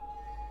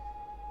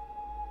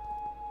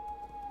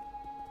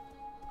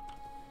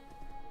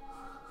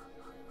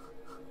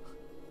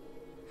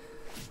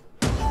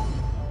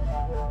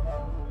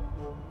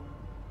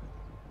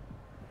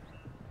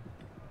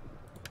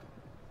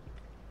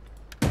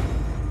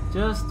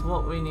 Just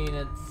what we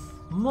needed.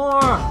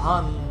 More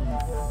Huns!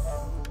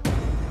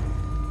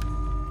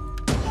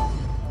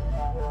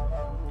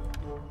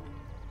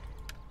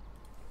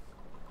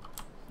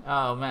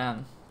 Oh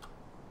man.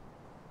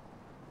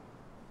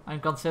 I'm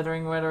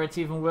considering whether it's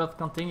even worth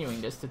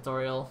continuing this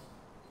tutorial.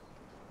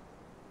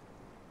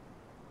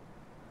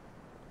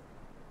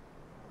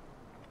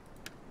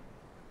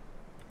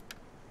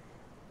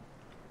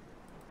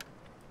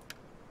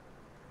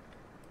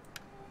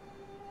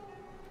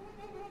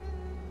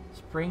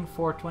 Spring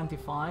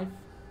 425.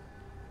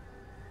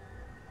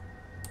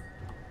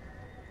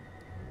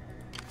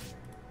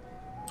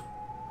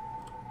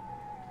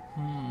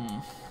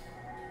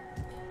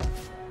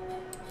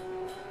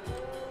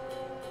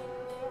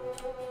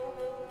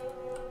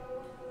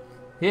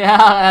 Yeah,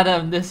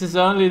 Adam, this is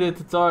only the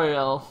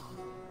tutorial.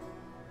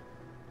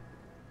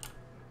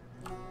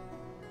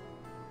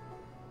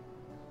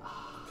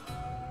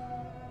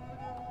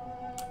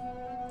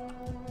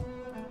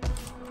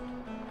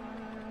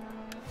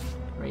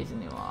 Raise a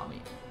new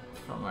army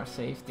from our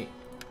safety.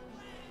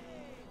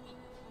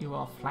 You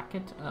are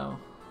flacket? Oh.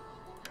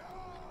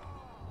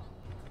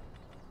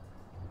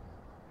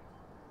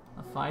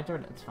 A fighter?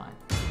 That's fine.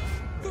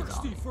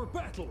 Thirsty for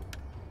battle!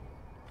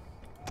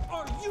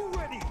 Are you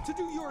ready to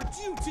do your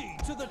duty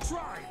to the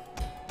tribe?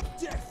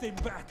 Death in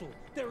battle.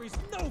 There is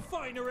no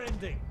finer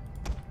ending.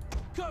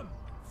 Come,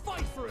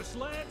 fight for us,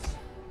 lads.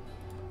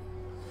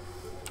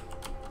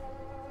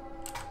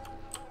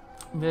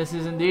 This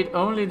is indeed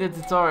only the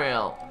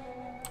tutorial.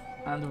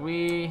 And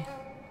we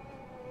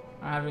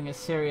are having a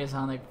serious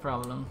Hunnic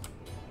problem.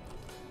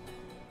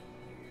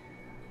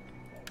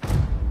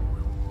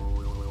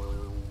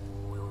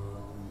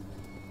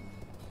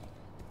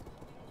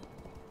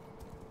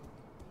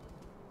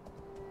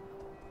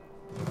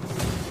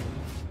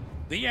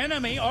 The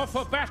enemy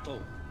offer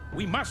battle.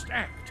 We must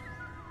act.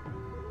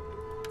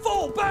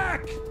 Fall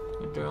back!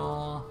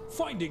 Draw.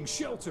 Finding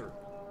shelter.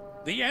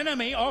 The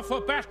enemy offer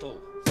battle.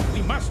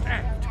 We must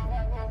act.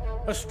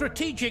 A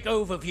strategic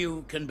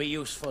overview can be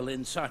useful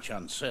in such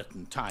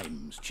uncertain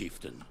times,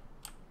 chieftain.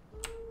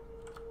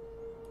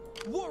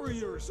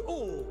 Warriors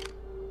all.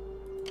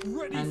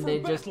 Ready And for they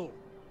just battle.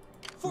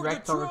 For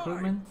wrecked the our tribe.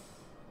 recruitment.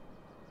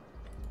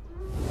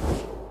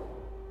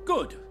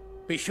 Good.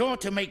 Be sure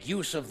to make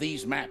use of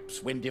these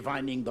maps when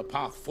divining the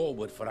path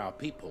forward for our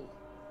people.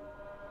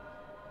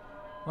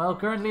 Well,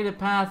 currently the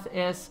path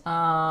is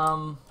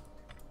oh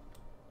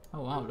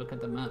wow, look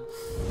at the map.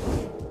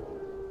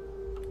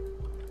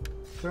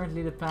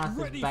 Currently the path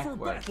Ready is for backwards.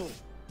 battle.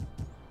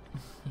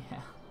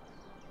 Yeah.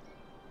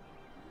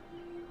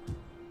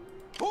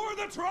 For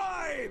the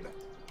tribe.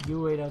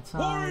 You wait outside.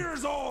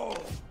 Warriors all.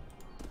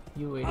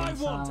 You wait I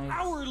inside. want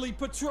hourly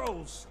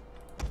patrols.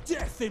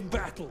 Death in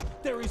battle.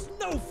 There is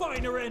no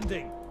finer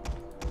ending.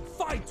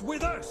 Fight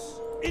with us.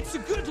 It's a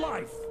good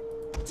life.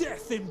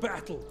 Death in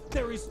battle.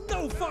 There is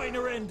no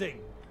finer ending.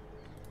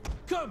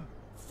 Come,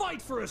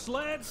 fight for us,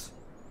 lads.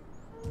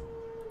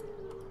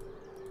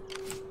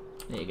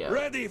 There you go.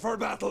 Ready for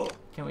battle.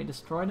 Can we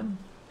destroy them?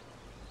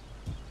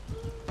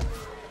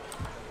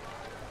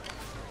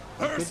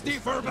 Thirsty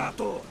for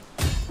battle.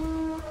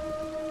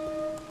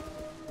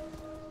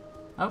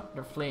 Oh,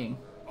 they're fleeing.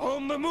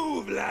 On the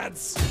move,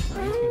 lads.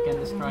 Alright, we can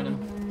destroy them.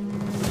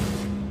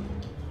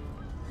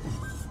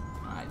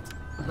 Alright,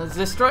 let's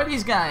destroy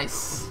these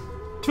guys.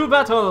 To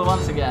battle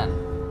once again.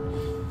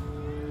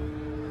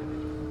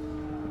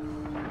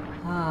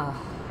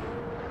 Ah.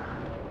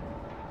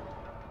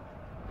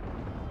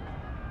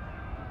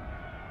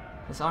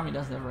 This army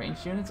doesn't have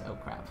ranged units? Oh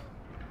crap.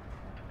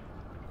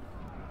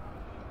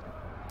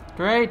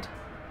 Great!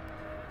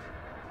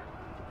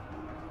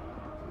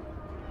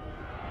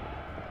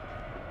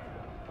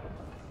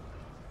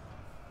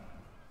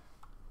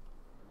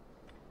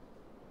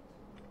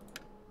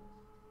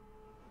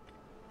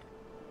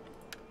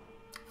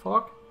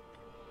 Fog?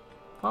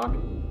 Fog?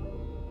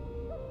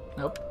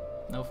 Nope,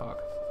 no fog.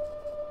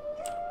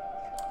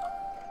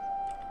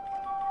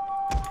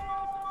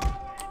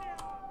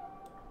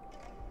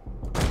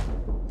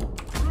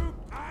 Group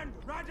and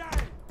ready.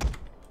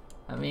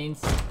 That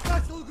means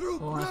Battle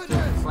group we'll have ready!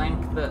 to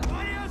flank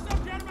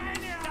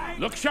the...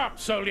 Look sharp,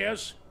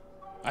 soldiers.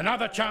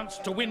 Another chance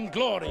to win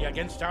glory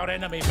against our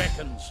enemy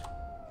beckons.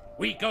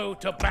 We go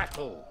to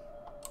battle.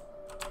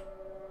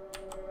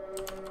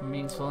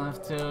 Means we'll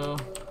have to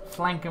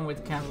flank him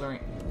with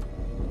cavalry.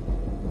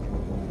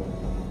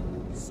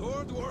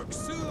 Sword work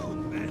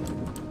soon, men.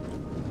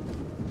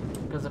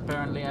 Because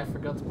apparently I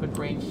forgot to put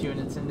ranged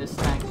units in this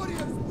tank.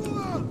 Warriors, move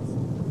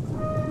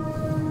out!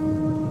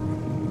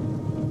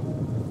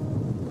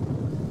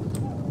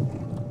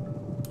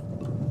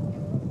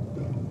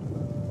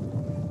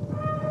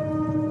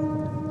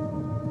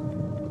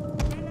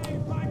 Ready,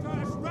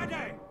 fighters,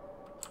 ready.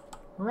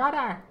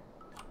 Radar!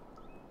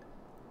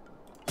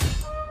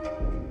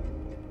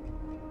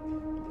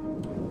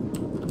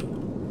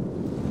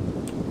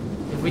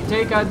 If we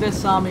take out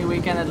this army, we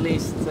can at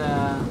least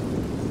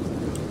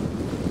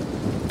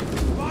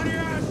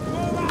Warriors,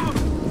 move out.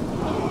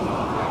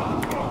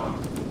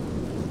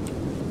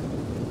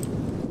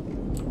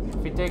 if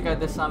we take out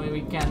this army,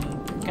 we can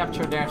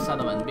capture their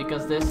settlement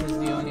because this is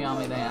the only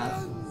army they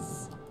have.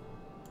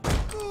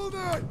 Move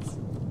it!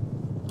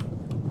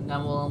 And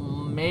then we'll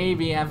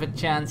maybe have a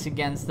chance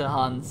against the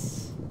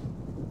Huns.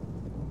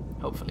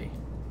 Hopefully.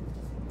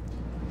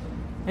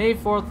 Hey,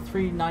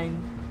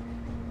 439.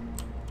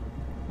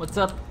 What's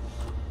up?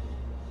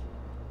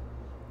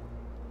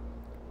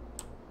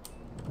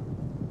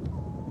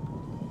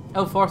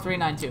 Oh,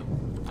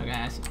 4392. Okay,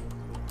 I see.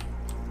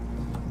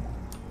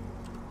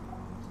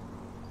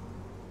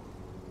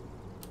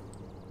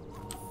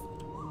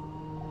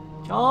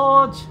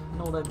 Charge!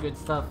 And all that good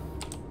stuff.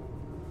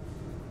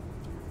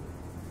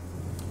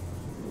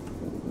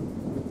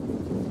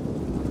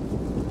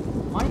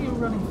 Why are you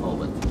running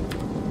forward?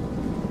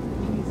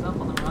 Ease up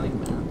on the running,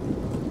 man.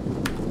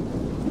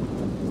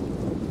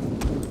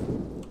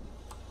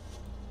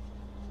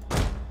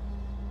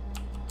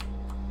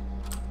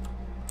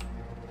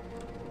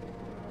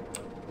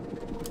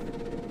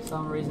 For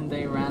some reason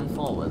they ran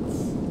forwards.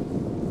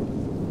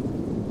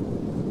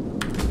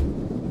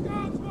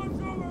 Guards,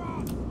 watch over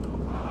us.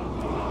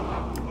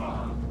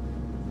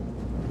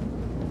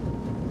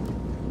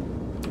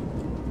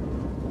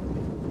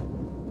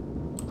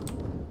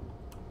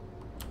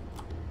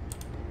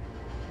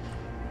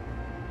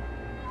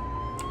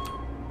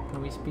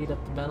 Can we speed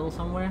up the battle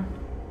somewhere?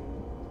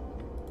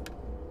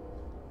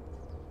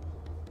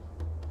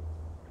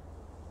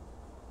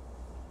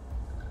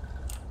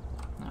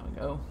 There we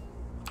go.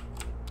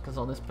 Because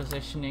all this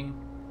positioning,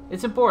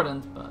 it's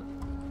important, but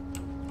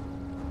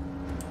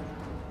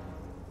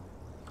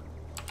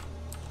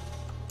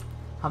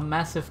a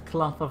massive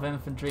clump of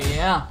infantry,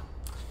 yeah.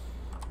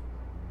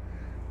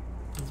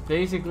 It's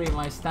basically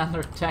my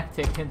standard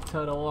tactic in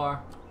Total War.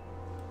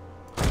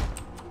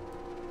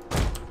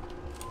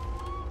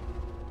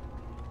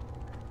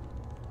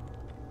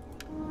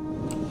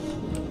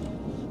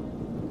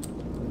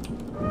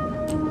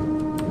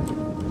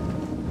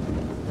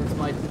 That's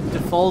my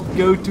default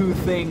go-to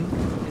thing,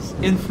 is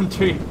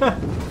infantry.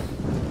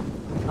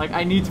 Like,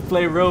 I need to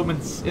play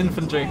Romans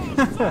infantry.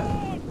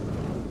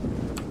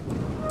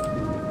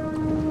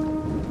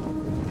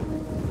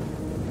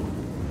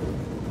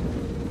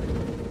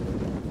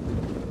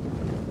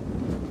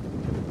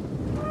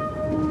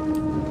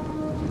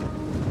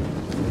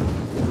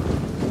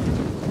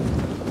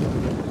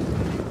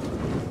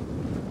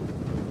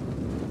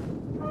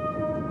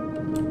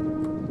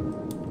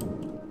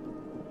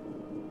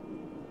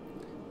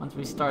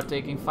 start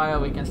taking fire,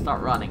 we can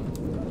start running.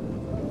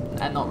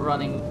 And not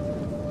running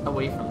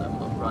away from them,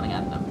 but running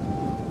at them.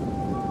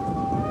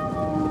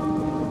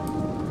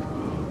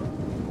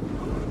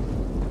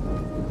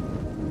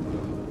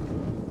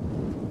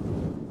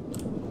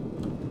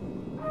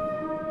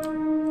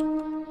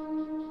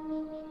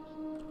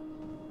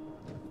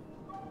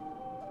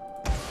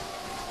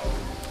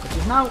 Which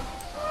is now.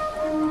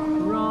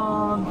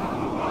 Run!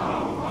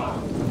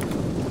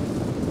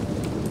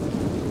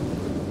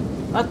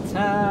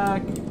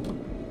 Attack!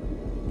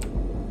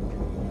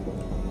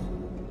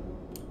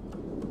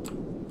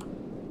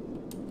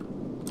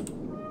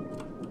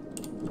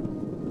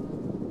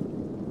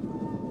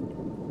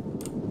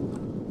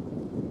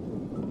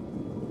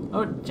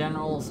 Oh,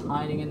 general's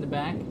hiding in the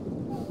back.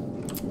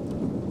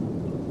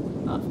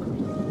 Of course.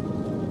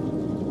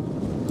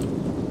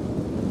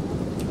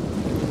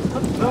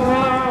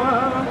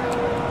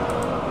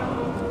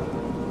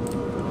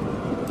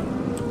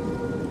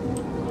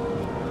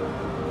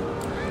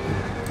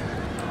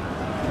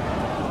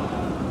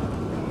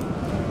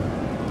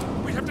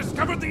 We have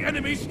discovered the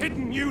enemy's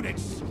hidden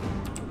units.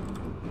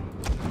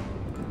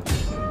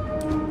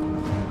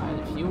 Alright,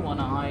 if you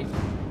wanna hide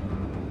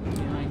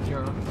behind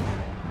your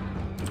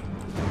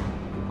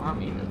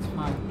army, that's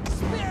fine.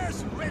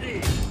 Spears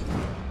ready.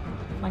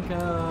 Like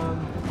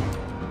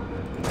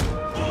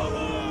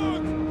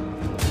Forward.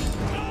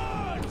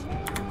 Charge.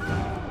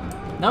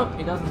 nope,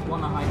 he doesn't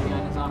wanna hide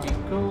behind his army.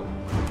 Cool.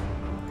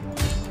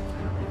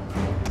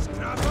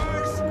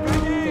 Scrappers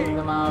Take ready.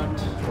 them out.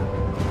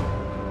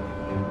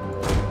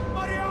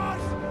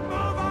 Warriors,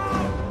 move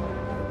out.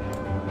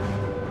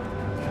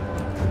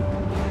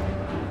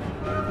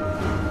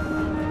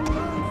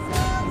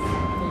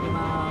 Take them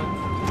out.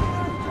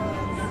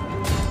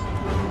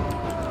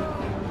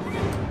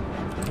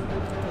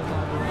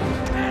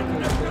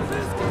 Men of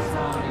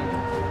Kafiskasa.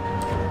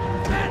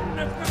 Men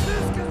of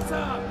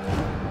Kafiskasa.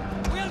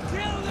 We'll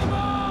kill them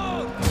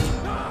all.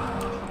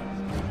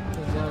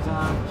 Take those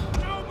out.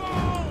 No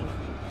more.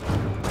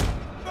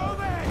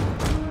 Moving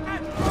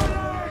and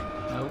running.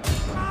 Nope.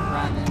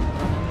 Ran in.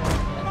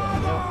 Yeah, there we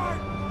go.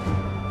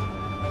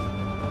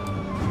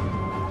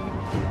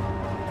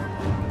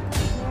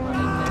 Running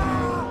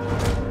there.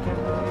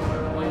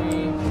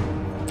 Away.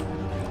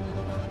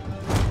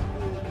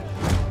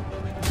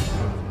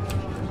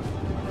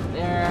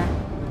 There.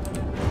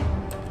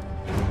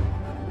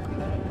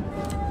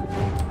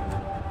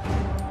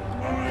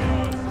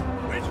 Warriors,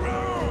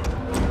 withdraw.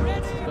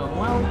 This is going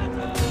well.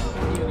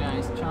 You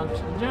guys charge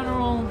the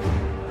general.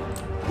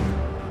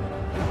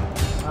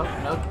 Oh,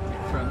 nope.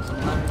 Throwing some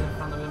levers in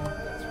front of him.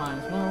 That's fine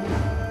as well.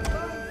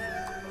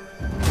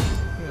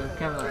 Your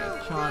cavalry,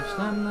 charge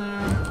them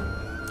there.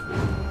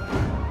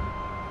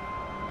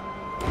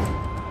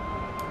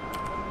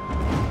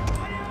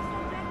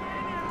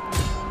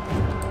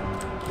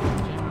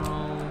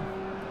 General,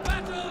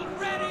 Battle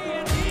ready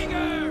and eager.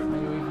 are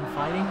you even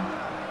fighting?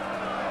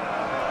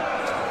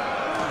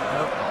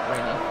 Nope, not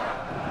ready.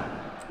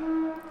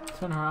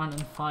 Turn around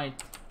and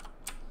fight.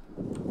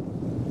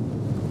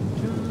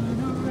 Turn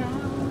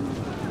around.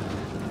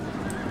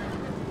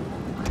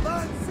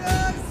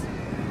 Lancers,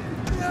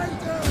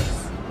 riders,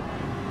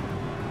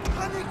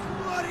 panic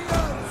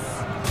warriors.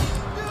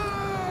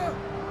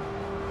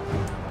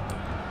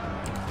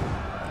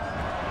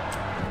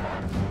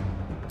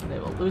 They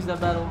will lose that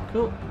battle.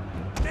 Cool.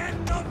 Men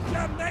of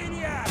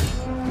Germania.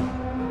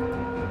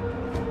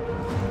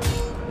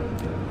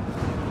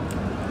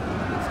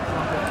 Let's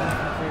drop that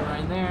infantry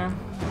right there.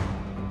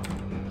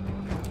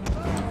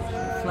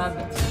 Flat,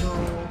 that's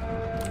cool.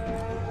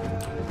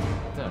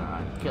 Turn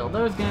around, kill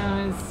those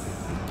guys.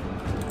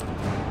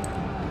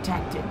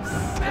 Tactics.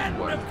 Men That of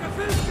work.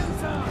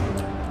 Kafiskasa.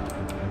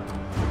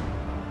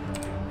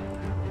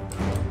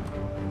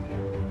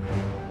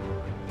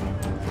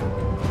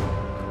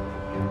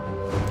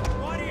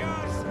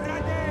 Warriors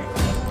ready.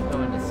 Go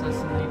and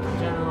assassinate the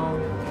general.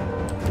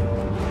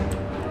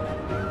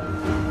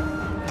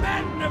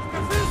 Men of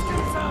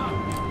Kafiskasa.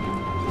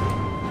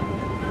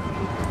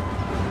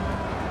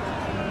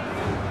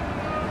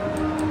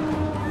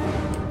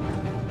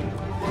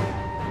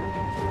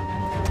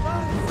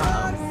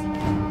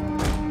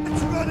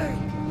 It's ready.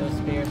 Those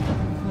spears.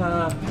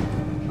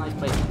 Nice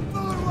place.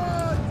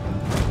 Forward.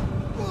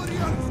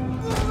 Warriors,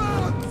 move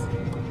out.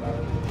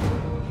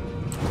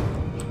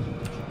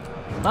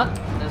 But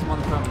there's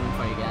one problem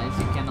for you guys.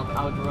 You cannot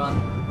outrun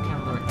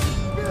cavalry.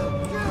 Kill,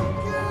 kill,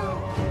 kill.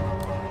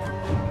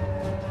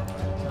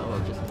 So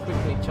we'll just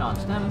quickly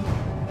charge them.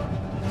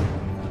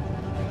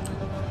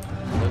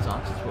 And those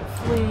archers will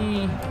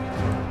flee.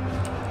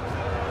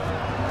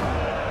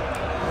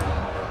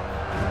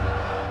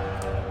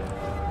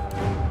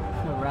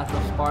 No Wrath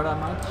of Sparta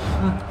much.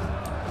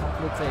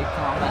 That would say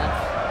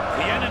combat.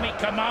 The enemy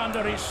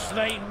commander is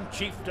slain,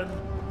 chieftain,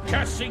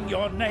 cursing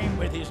your name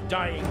with his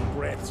dying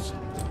breaths.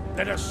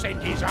 Let us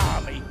send his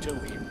army to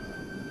him.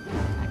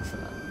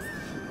 Excellent.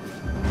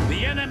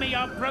 The enemy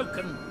are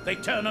broken. They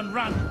turn and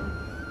run.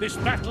 This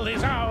battle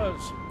is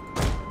ours.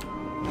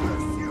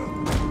 Curse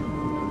you.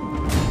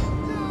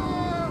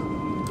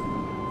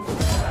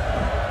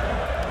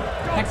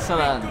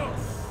 Excellent.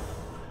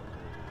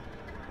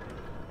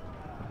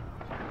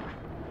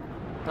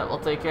 That will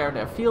take care of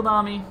their field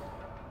army.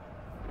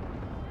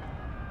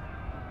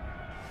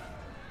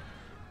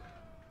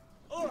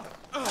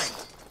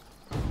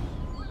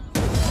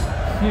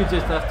 You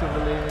just have to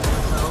believe in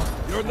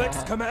yourself. Your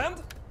next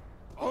command?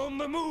 On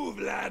the move,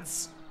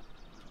 lads!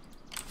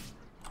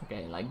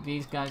 Okay, like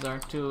these guys are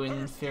too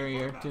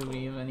inferior to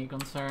be of any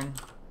concern.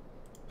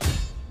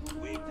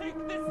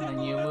 And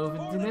then you move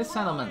into this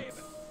settlement.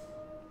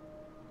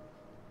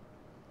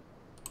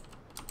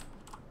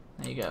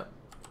 There you go.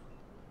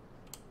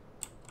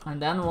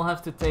 And then we'll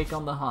have to take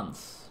on the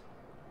Huns.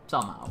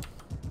 Somehow.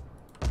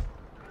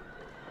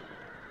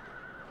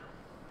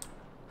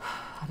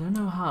 I don't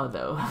know how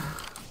though.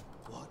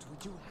 What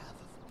would you have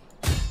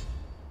of me?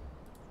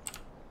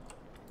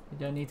 You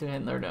don't need to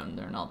hinder them,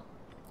 they're not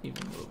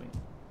even moving.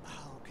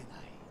 How can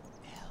I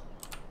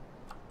help?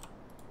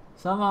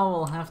 Somehow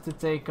we'll have to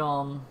take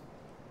on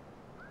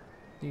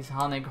these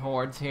Hunnic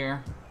hordes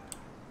here.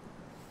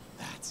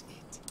 That's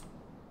it.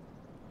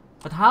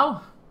 But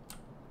how?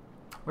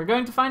 We're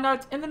going to find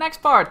out in the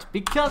next part,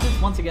 because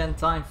it's once again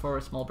time for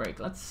a small break.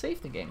 Let's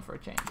save the game for a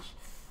change.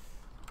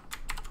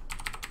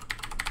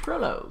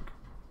 Prologue.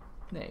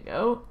 There you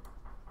go.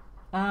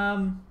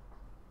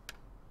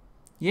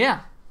 Yeah,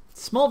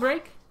 small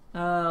break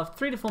of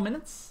 3 to 4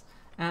 minutes,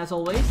 as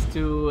always,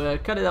 to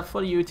cut it up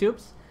for the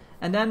YouTubes,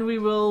 and then we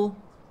will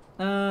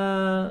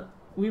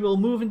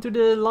move into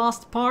the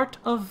last part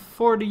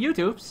for the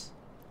YouTubes.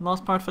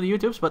 Last part for the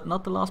YouTubes, but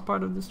not the last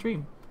part of the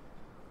stream.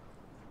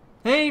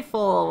 Hey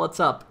Fall, what's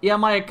up? Yeah,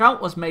 my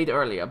account was made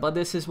earlier, but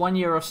this is 1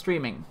 year of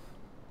streaming.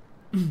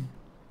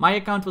 My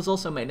account was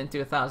also made in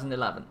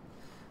 2011.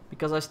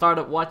 Because I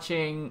started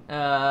watching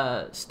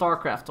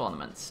StarCraft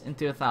tournaments in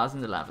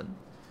 2011.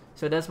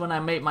 So that's when I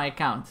made my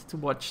account to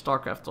watch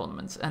StarCraft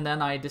tournaments. And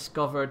then I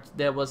discovered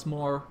there was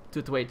more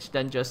to Twitch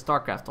than just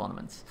StarCraft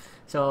tournaments.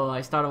 So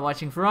I started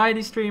watching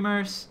variety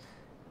streamers.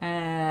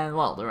 And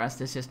well, the rest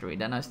is history.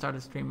 Then I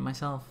started streaming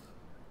myself.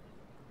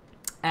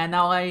 And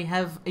now I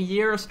have a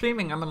year of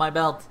streaming under my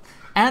belt.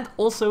 And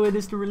also it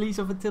is the release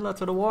of Attila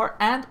to the War.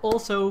 And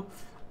also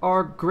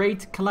our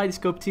great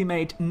Kaleidoscope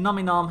teammate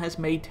Nominam has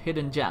made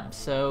Hidden Gems.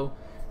 So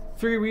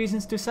 3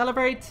 reasons to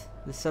celebrate.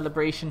 The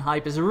celebration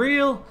hype is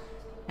real.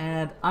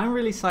 And I'm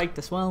really psyched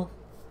as well.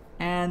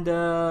 And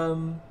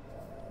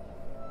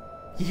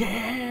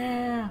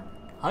yeah,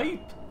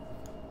 hype.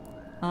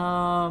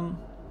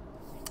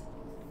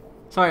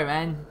 Sorry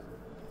man,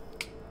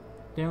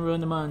 didn't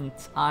ruin the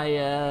month.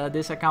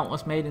 This account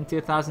was made in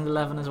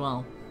 2011 as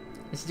well.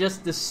 It's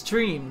just the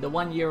stream, the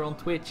 1 year on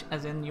Twitch,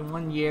 as in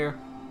 1 year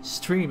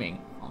streaming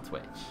on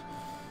Twitch.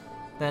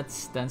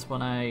 That's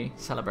when I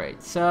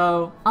celebrate.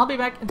 So I'll be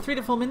back in 3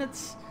 to 4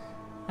 minutes.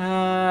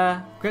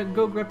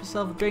 Go grab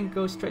yourself a drink,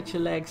 go stretch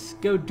your legs,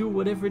 go do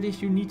whatever it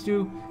is you need to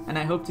do, and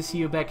I hope to see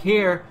you back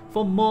here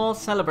for more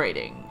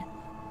celebrating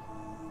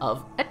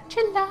of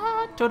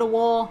Attila to the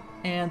War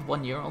and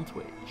 1 year on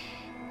Twitch.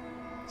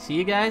 See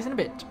you guys in a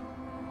bit.